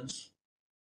approximations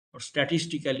or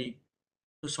statistically.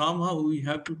 So somehow we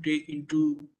have to take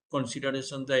into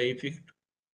consideration the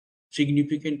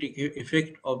significant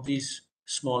effect of these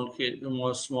small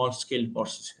scale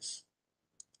processes.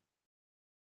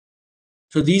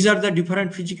 So these are the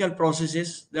different physical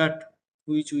processes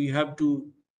which we have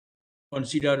to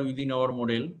consider within our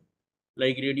model,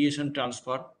 like radiation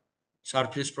transfer,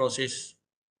 surface process,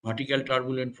 vertical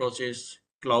turbulent process,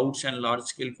 clouds and large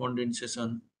scale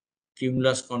condensation,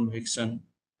 cumulus convection.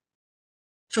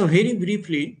 So very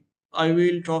briefly, I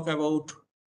will talk about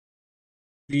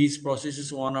these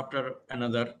processes one after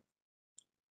another.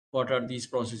 What are these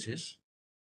processes?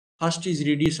 First is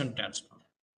radiation transfer.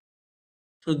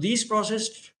 So this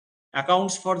process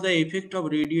accounts for the effect of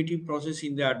radiative process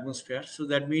in the atmosphere. So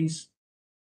that means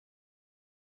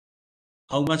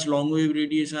how much long wave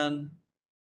radiation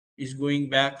is going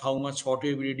back, how much short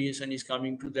wave radiation is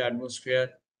coming to the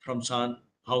atmosphere from sun,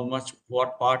 how much,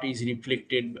 what part is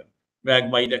reflected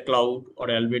back by the cloud or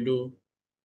albedo.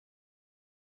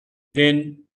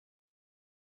 Then,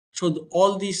 so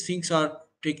all these things are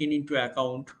taken into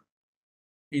account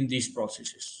in these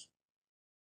processes.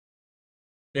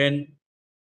 Then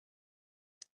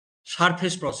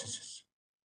surface processes.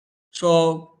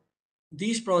 So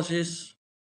this process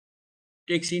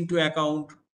takes into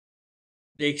account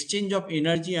the exchange of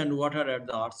energy and water at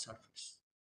the Earth's surface.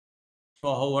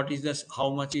 So how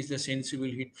much is the sensible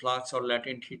heat flux or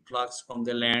latent heat flux from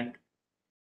the land,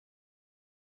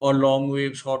 or long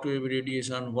wave, short wave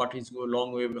radiation, what is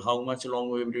long wave, how much long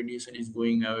wave radiation is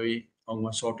going away, how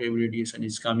much short wave radiation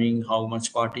is coming, how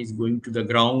much part is going to the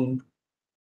ground,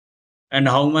 and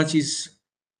how much is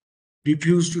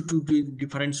diffused to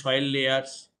different soil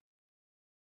layers.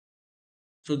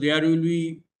 So there will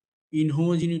be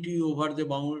inhomogeneity over the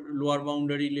lower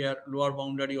boundary layer, lower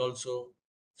boundary also.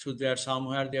 So there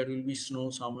somewhere there will be snow,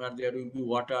 somewhere there will be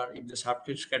water. If the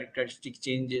surface characteristic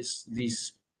changes,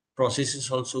 these processes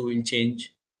also will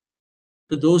change.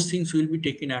 So those things will be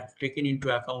taken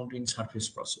into account in surface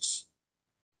process.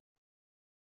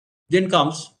 Then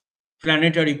comes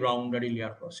planetary boundary layer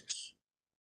process.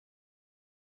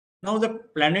 Now the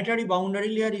planetary boundary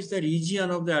layer is the region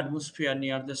of the atmosphere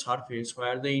near the surface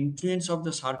where the influence of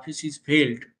the surface is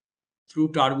felt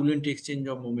through turbulent exchange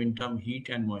of momentum, heat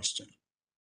and moisture.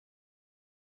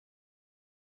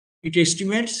 It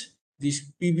estimates this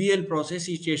PBL process,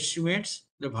 it estimates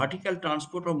the vertical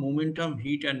transport of momentum,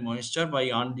 heat and moisture by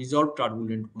undissolved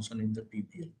turbulent motion in the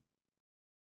PBL.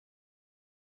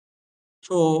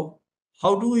 So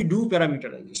how do we do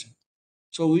parameterization?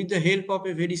 So with the help of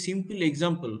a very simple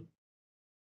example,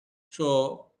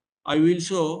 so I will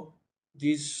show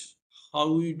this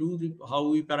how we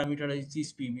parameterize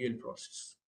this PBL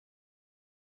process.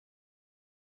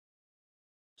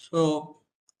 So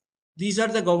these are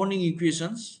the governing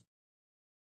equations.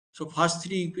 So first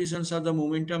three equations are the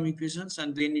momentum equations,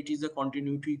 and then it is the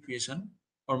continuity equation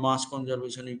or mass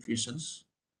conservation equations.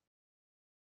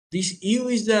 This U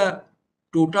is the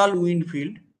total wind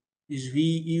field. Is V,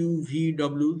 U, V,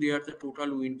 W, they are the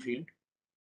total wind field.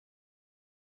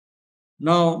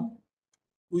 Now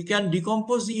we can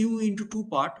decompose U into two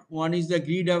parts. One is the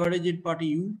grid averaged part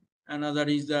U, another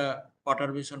is the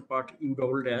perturbation part U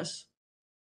double dash.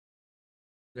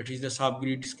 That is the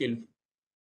subgrid scale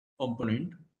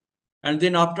component. And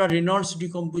then after Reynolds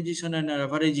decomposition and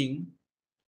averaging,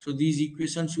 so these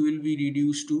equations will be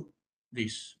reduced to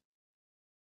this.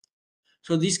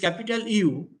 So this capital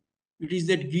U, it is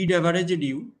that grid averaged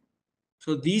U.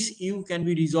 So this U can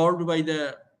be resolved by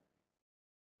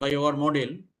our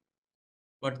model,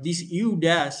 but this U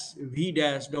dash, V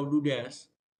dash, W dash,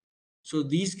 so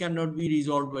these cannot be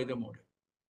resolved by the model.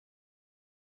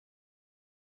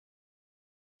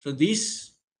 So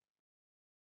this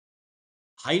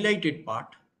highlighted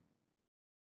part,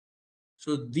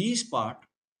 so this part,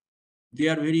 they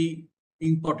are very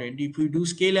important. If we do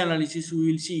scale analysis,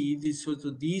 we will see this. So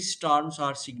these terms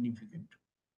are significant,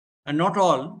 and not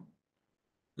all,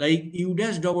 like U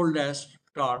dash double dash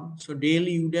term. So del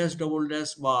U dash double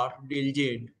dash bar del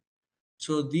Z.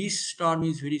 So this term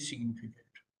is very significant,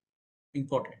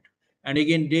 important. And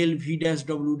again del V dash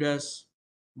W dash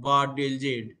bar del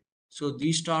Z. So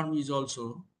this term is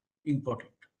also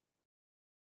important.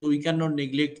 So we cannot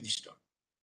neglect this term.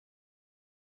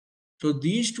 So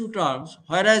these two terms,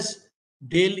 whereas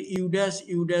del U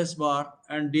dash bar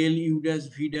and del U dash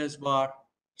V dash bar,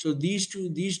 so these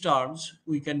terms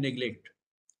we can neglect.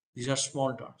 These are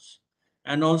small terms.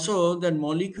 And also the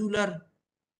molecular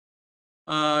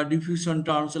diffusion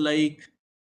terms like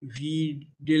V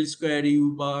del square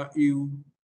U bar U,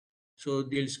 so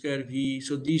del square V,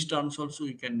 so these terms also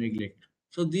we can neglect.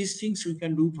 So these things we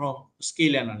can do from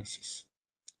scale analysis.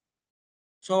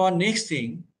 So our next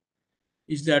thing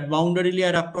is that boundary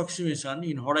layer approximation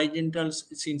in horizontal,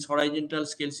 since horizontal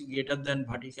scales greater than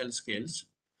vertical scales.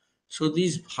 So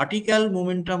these vertical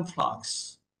momentum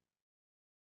flux,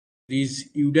 these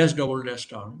U dash double dash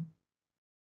term,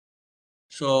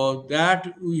 so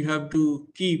that we have to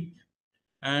keep,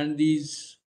 and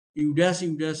these U dash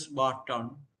bar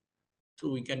term,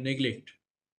 so we can neglect.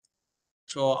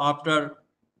 So after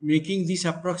making this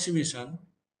approximation,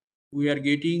 we are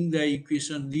getting the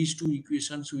equation, these two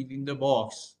equations within the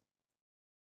box.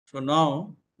 So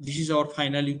now this is our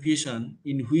final equation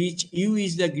in which U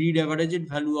is the grid averaged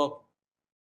value of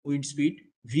wind speed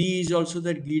V is also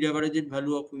the grid averaged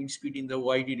value of wind speed in the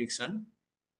y direction.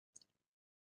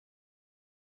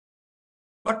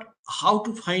 But how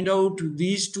to find out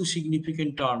these two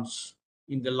significant terms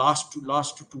in the last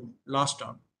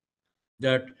term,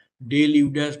 that del u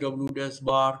dash w dash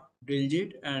bar del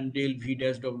z and del v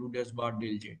dash w dash bar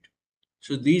del z.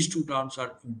 So these two terms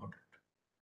are important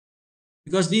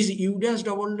because these u dash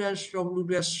w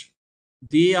dash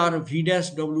they are v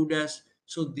dash w dash,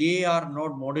 so they are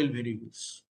not model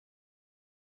variables.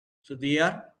 So they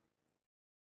are,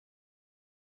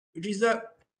 it is the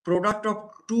product of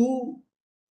two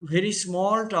very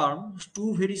small terms,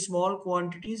 two very small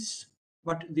quantities,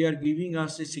 but they are giving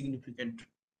us a significant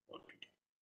quantity.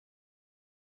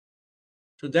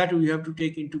 So that we have to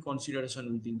take into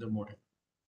consideration within the model.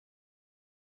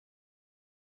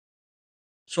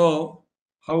 So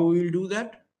how we will do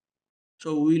that?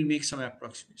 So we will make some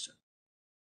approximation.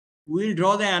 We will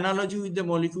draw the analogy with the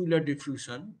molecular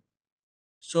diffusion.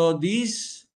 So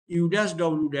these u dash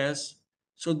w dash,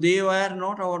 so they were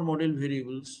not our model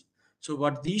variables. So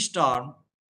but this term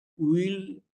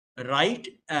we will write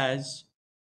as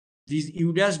this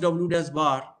u dash w dash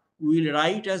bar, we will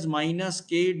write as minus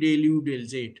k del u del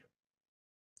z.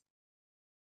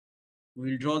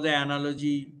 We will draw the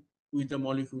analogy with the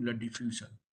molecular diffusion.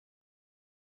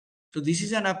 So this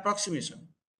is an approximation.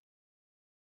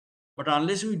 But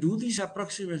unless we do this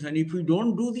approximation, if we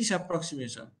don't do this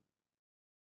approximation,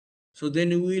 so then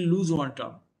we will lose one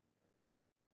term.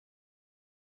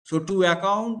 So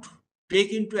to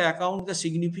take into account the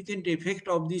significant effect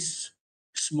of this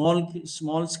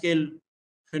small scale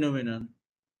phenomenon,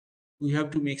 we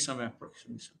have to make some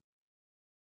approximation.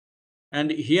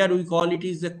 And here we call it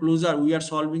is the closure. We are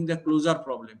solving the closure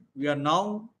problem. We are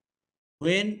now,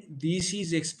 when this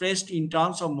is expressed in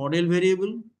terms of model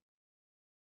variable,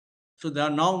 so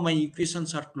now my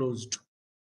equations are closed.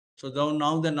 So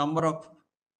now the number of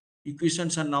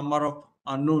equations and number of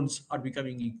unknowns are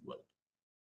becoming equal.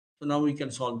 So now we can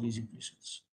solve these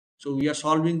equations. So we are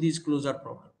solving this closure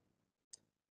problem.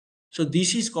 So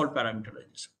this is called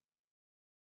parameterization.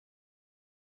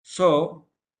 So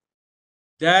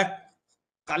the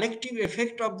collective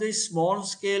effect of this small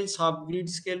scale subgrid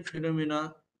scale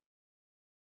phenomena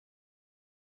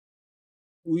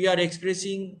we are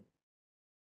expressing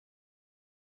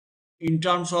in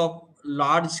terms of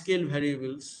large scale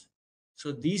variables.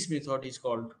 So this method is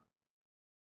called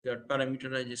the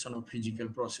parameterization of physical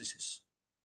processes.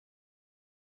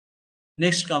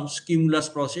 Next comes cumulus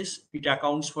process. It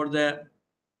accounts for the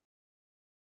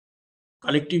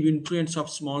collective influence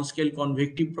of small scale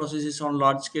convective processes on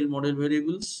large scale model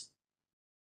variables.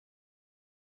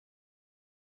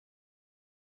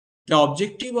 The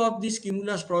objective of these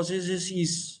cumulus processes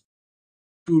is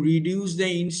to reduce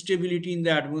the instability in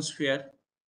the atmosphere,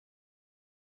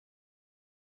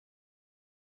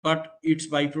 but its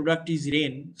byproduct is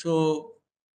rain. So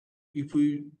if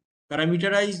we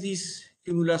parameterize this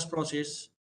cumulus process,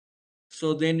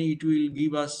 so then it will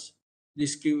give us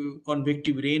this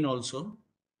convective rain also.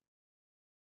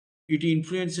 It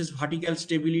influences vertical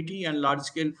stability and large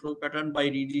scale flow pattern by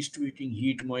redistributing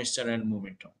heat, moisture and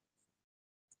momentum.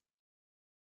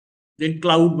 Then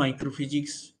cloud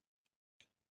microphysics.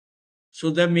 So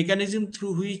the mechanism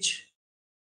through which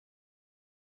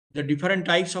the different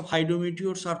types of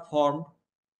hydrometeors are formed.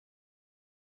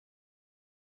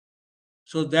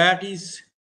 So that is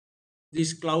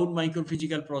this cloud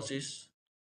microphysical process.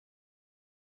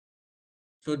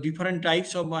 So different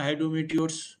types of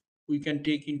hydrometeors we can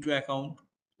take into account,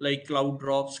 like cloud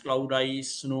drops, cloud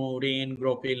ice, snow, rain,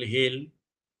 graupel, hail.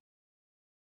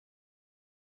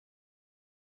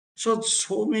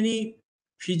 So many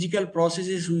physical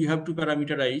processes we have to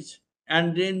parameterize,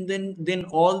 and then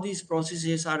all these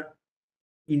processes are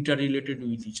interrelated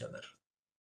with each other.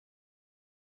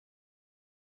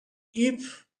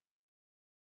 If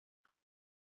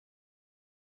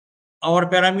our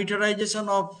parameterization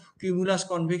of cumulus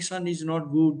convection is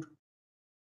not good,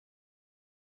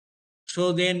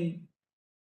 so then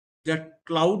the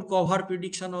cloud cover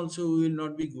prediction also will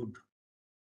not be good.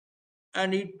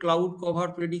 And if cloud cover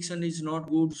prediction is not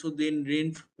good, so then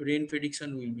rain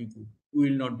prediction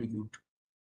will not be good.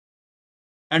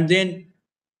 And then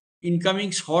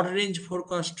incoming short range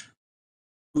forecast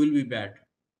will be bad.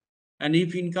 And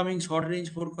if incoming short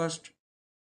range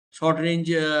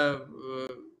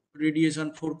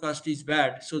radiation forecast is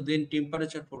bad, so then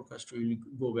temperature forecast will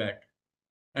go bad.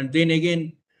 And then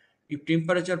again, if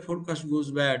temperature forecast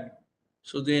goes bad,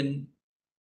 so then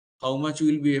how much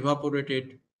will be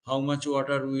evaporated, how much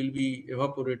water will be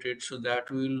evaporated, so that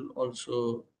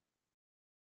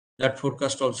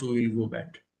forecast also will go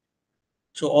bad.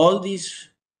 So all these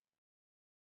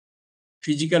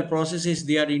physical processes,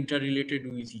 they are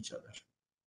interrelated with each other.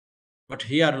 But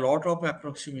here, a lot of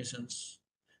approximations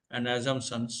and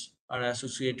assumptions are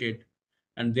associated,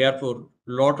 and therefore,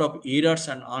 lot of errors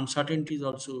and uncertainties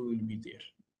also will be there.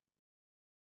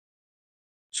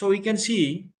 So we can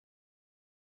see,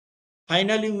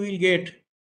 finally, we will get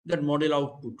that model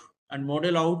output, and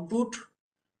model output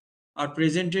are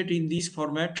presented in this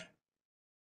format,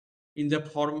 in the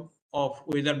form of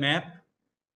weather map,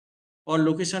 or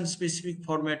location specific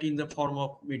format in the form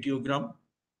of meteogram.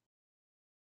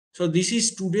 So this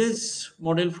is today's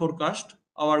model forecast,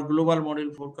 our global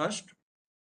model forecast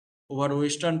over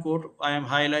western coast. I am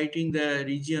highlighting the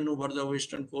region over the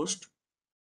western coast.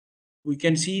 We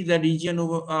can see the region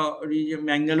over region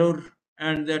Mangalore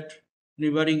and that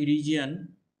neighboring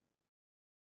region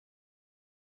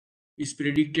is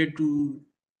predicted to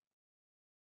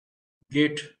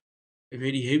get a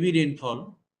very heavy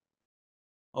rainfall.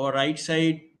 Our right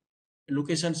side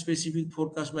location specific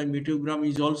forecast by meteogram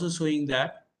is also showing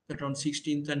that on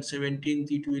 16th and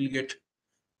 17th it will get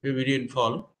heavy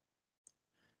rainfall.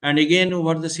 And again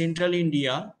over the central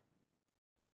India,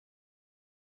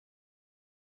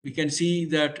 we can see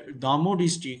that Damo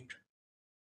district,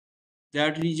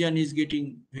 that region is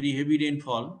getting very heavy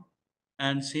rainfall,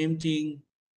 and same thing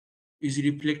is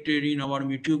reflected in our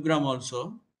meteogram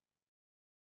also.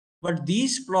 But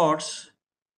these plots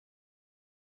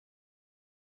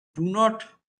do not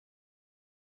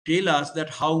tell us that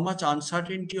how much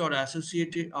uncertainty or error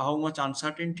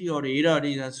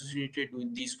is associated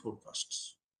with these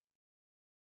forecasts.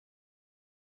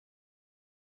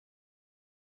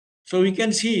 So we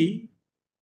can see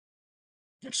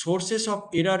that sources of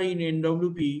error in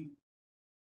NWP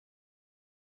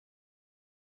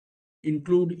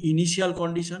include initial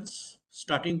conditions.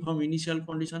 Starting from initial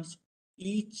conditions,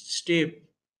 each step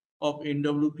of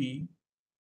NWP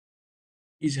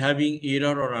is having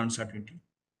error or uncertainty.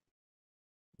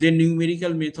 Then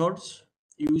numerical methods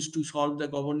used to solve the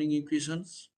governing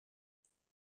equations.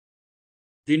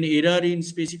 Then error in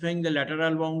specifying the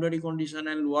lateral boundary condition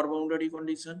and lower boundary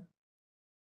condition.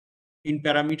 In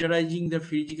parameterizing the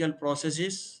physical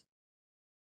processes.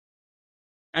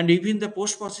 And even the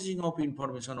post-processing of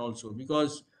information also,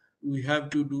 because we have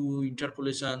to do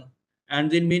interpolation, and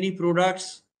then many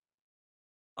products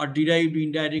are derived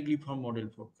indirectly from model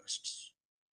forecasts.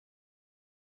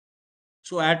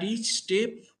 So at each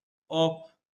step of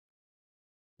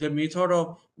the method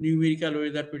of numerical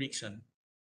weather prediction,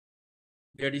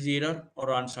 there is error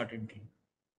or uncertainty.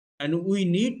 And we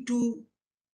need to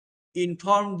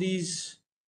inform these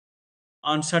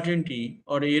uncertainty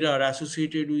or error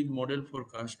associated with model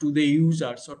forecast to the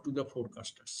users or to the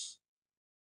forecasters.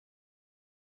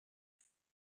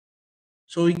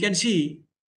 So we can see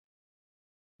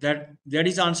that there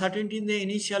is uncertainty in the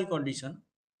initial condition,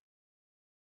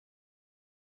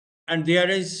 and there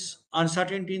is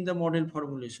uncertainty in the model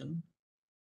formulation,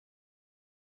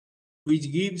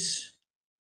 which gives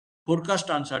forecast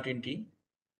uncertainty.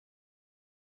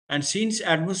 And since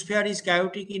atmosphere is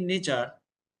chaotic in nature,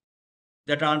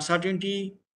 that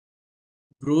uncertainty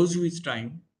grows with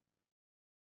time.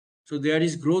 So there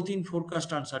is growth in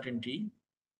forecast uncertainty.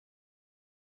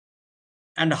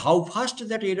 And how fast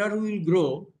that error will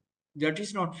grow, that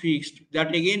is not fixed.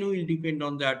 That again will depend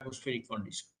on the atmospheric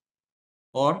condition.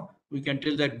 Or we can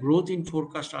tell that growth in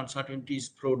forecast uncertainty is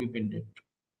flow dependent.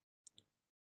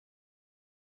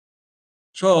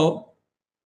 So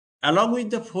along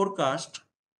with the forecast,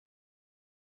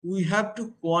 we have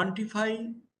to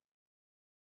quantify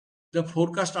the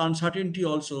forecast uncertainty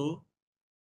also,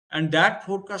 and that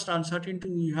forecast uncertainty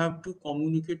we have to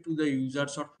communicate to the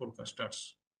users or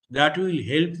forecasters. That will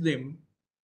help them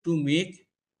to make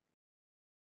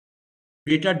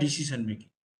better decision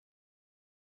making,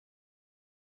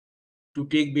 to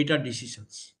take better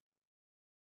decisions.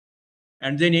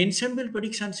 And then ensemble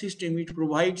prediction system, it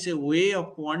provides a way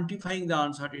of quantifying the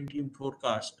uncertainty in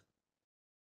forecast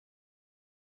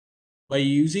by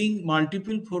using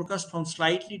multiple forecasts from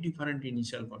slightly different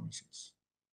initial conditions.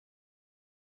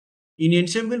 In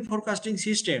ensemble forecasting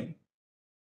system,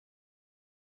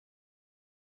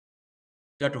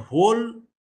 that whole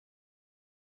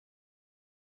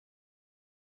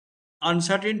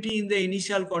uncertainty in the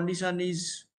initial condition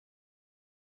is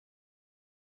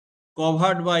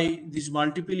covered by these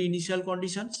multiple initial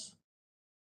conditions.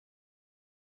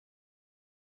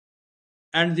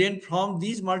 And then from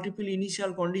these multiple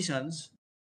initial conditions,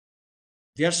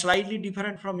 they are slightly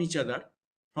different from each other.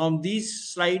 From these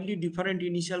slightly different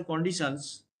initial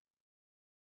conditions,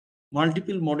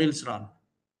 multiple models run.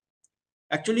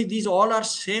 Actually, these all are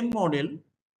same model.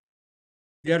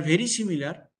 They are very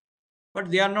similar,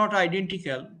 but they are not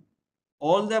identical.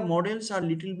 all the models are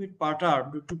little bit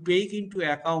perturbed to take into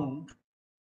account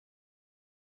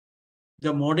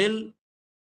the model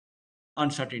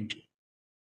uncertainty.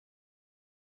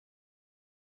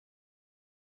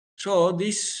 So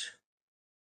this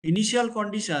initial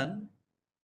condition,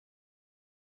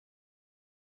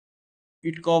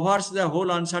 it covers the whole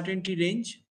uncertainty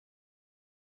range,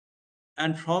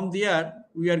 and from there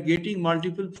we are getting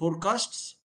multiple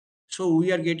forecasts. So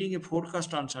we are getting a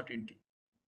forecast uncertainty.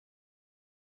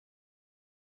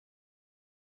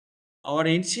 Our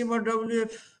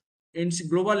NCMRWF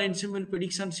global ensemble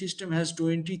prediction system has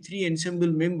 23 ensemble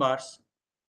members.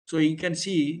 So you can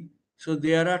see, so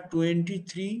there are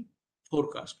 23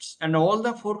 forecasts, and all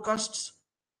the forecasts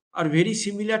are very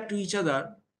similar to each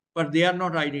other, but they are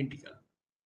not identical.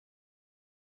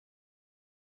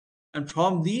 And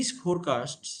from these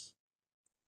forecasts,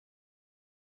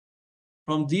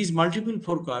 from these multiple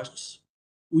forecasts,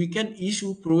 we can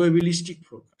issue probabilistic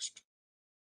forecast,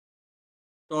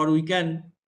 or we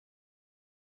can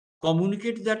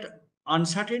communicate that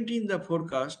uncertainty in the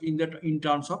forecast in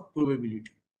terms of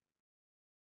probability.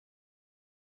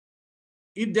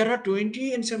 If there are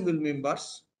 20 ensemble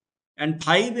members and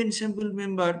 5 ensemble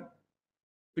member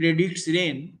predicts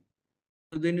rain,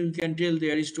 so then you can tell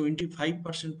there is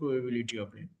 25% probability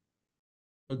of rain.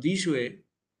 So this way,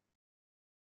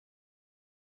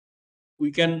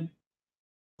 we can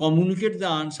communicate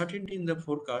the uncertainty in the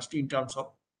forecast in terms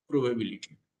of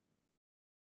probability.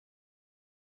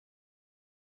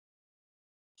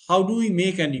 How do we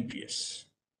make an EPS?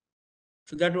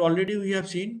 So that already we have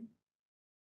seen.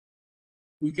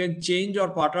 We can change or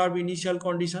perturb initial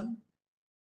condition.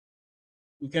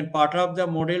 We can perturb the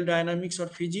model dynamics or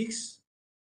physics.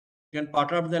 We can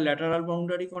perturb the lateral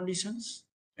boundary conditions,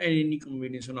 and any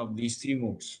combination of these three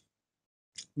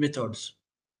methods.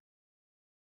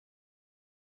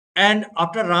 And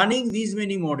after running these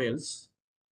many models,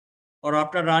 or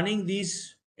after running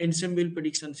this ensemble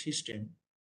prediction system,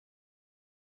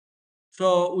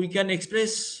 so we can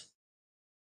express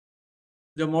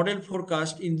the model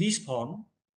forecast in this form.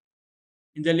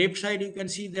 In the left side, you can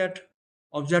see that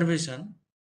observation.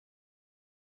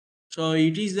 So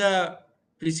it is the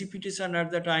precipitation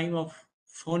at the time of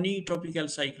Phony tropical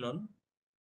cyclone.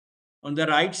 On the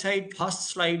right side, first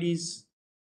slide is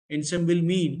ensemble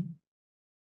mean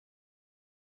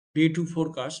day 2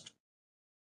 forecast,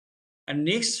 and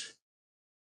next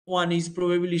one is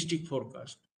probabilistic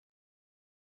forecast.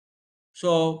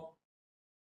 So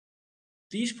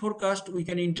these forecast we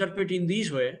can interpret in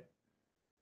this way,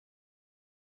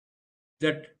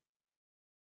 that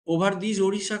over these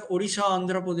Odisha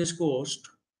Andhra Pradesh coast,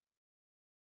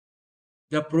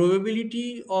 the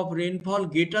probability of rainfall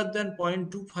greater than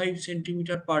 0.25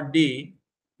 centimeter per day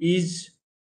is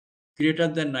greater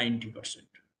than 90%.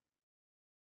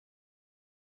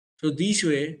 So this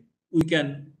way we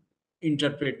can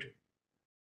interpret,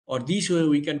 or this way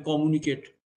we can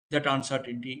communicate that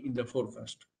uncertainty in the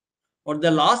forecast. Or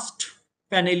the last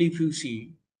panel, if you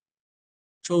see,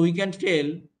 so we can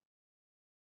tell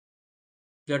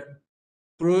that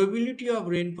probability of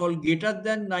rainfall greater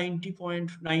than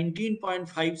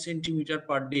 19.5 centimeter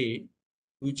per day,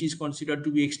 which is considered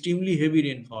to be extremely heavy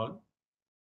rainfall.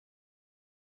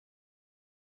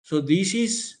 So this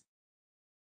is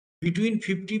between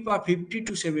 50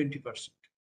 to 70%,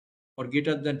 or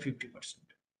greater than 50%.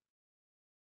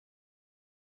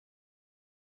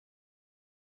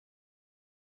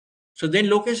 So then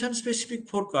location specific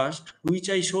forecast, which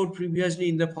I showed previously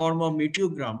in the form of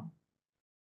meteogram.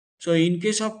 So in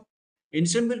case of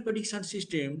ensemble prediction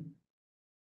system,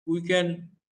 we can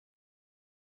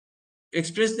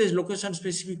express this location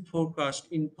specific forecast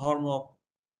in form of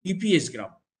EPS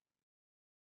graph.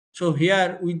 So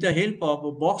here, with the help of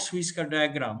a box whisker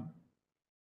diagram,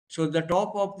 so the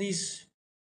top of this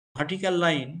vertical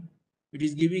line, it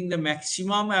is giving the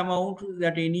maximum amount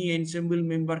that any ensemble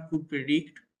member could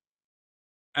predict,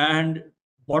 and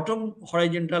bottom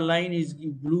horizontal line is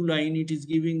blue line, it is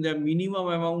giving the minimum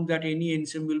amount that any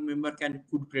ensemble member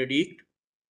could predict,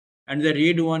 and the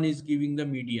red one is giving the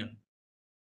median.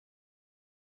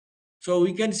 So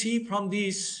we can see from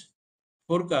this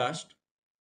forecast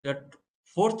that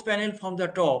fourth panel from the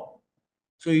top,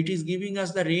 so it is giving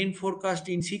us the rain forecast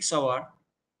in 6 hours.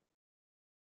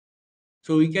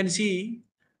 So we can see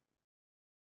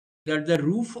that the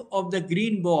roof of the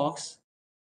green box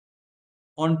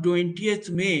on 20th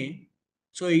May,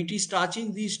 so it is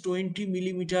touching this 20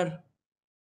 millimeter,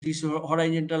 this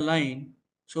horizontal line.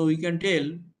 So we can tell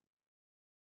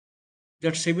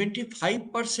that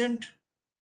 75%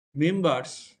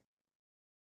 members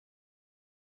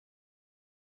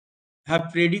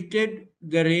have predicted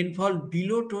the rainfall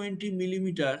below 20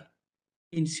 millimeter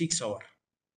in 6 hours.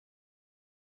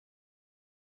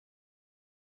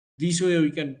 This way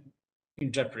we can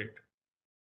interpret.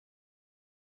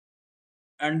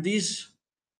 And this,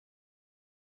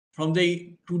 from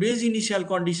the today's initial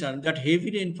condition, that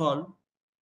heavy rainfall,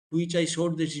 which I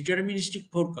showed the deterministic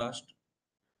forecast,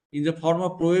 in the form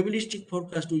of probabilistic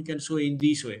forecast, we can show in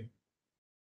this way.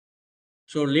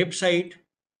 So left side,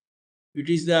 it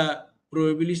is the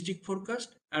probabilistic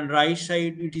forecast, and right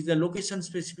side, it is the location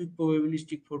specific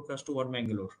probabilistic forecast over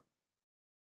Mangalore.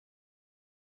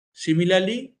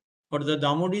 Similarly, for the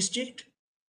Damo district,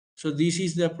 so this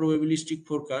is the probabilistic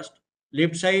forecast.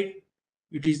 Left side,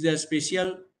 it is the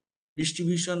spatial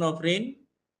distribution of rain,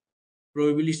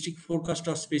 probabilistic forecast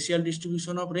of spatial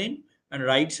distribution of rain, and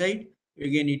right side,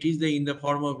 again, it is in the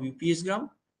form of UPS gram,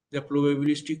 the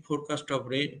probabilistic forecast of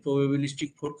rain,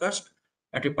 probabilistic forecast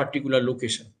at a particular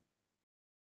location.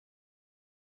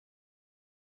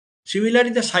 Similarly,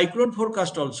 the cyclone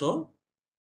forecast also,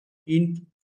 in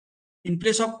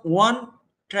place of one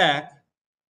track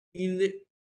in the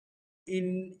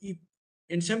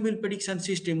ensemble prediction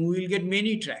system, we will get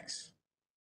many tracks,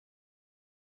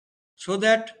 so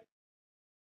that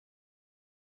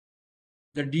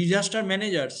the disaster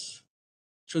managers,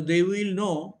 so they will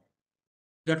know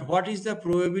that what is the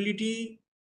probability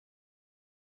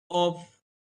of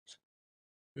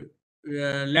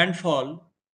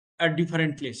landfall at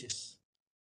different places.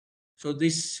 So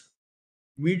this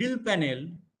middle panel,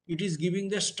 it is giving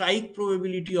the strike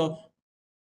probability of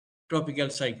tropical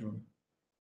cyclone.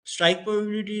 Strike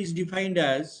probability is defined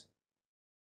as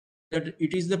that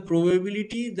it is the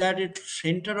probability that at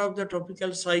center of the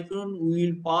tropical cyclone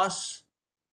will pass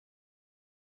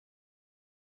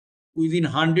within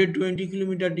 120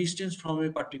 kilometer distance from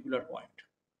a particular point.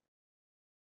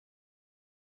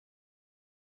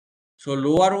 So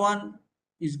lower one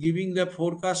is giving the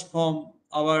forecast from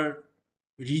our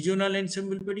regional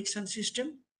ensemble prediction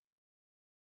system,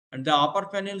 and the upper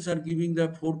panels are giving the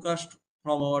forecast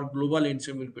from our global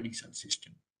ensemble prediction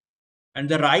system. And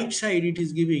the right side, it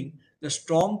is giving the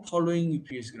storm following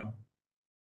UPS ground.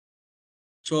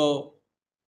 So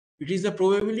it is the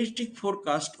probabilistic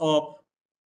forecast of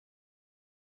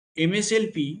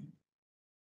MSLP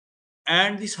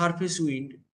and the surface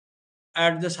wind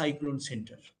at the cyclone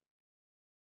center.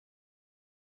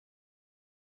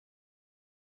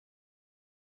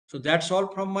 So that's all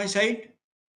from my side.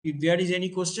 If there is any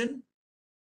question,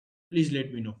 please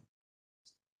let me know.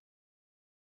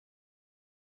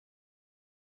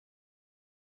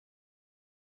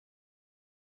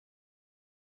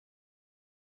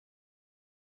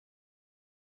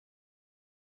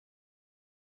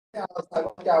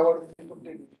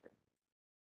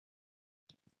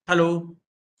 Hello.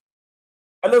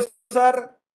 Hello,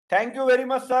 sir. Thank you very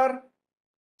much, sir.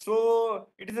 So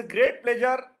it is a great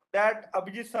pleasure that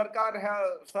Abhijit Sarkar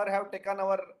have taken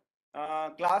our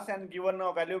class and given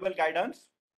valuable guidance.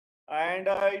 And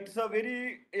it's a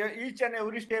very each and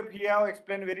every step he have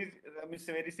explained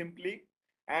very simply.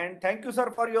 And thank you,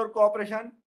 sir, for your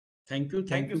cooperation. Thank you.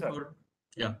 Thank you, sir. for,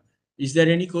 yeah. Is there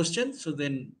any question? So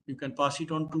then you can pass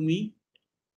it on to me.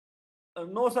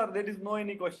 No, sir, there is no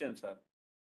any question, sir.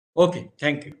 Okay.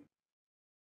 Thank you.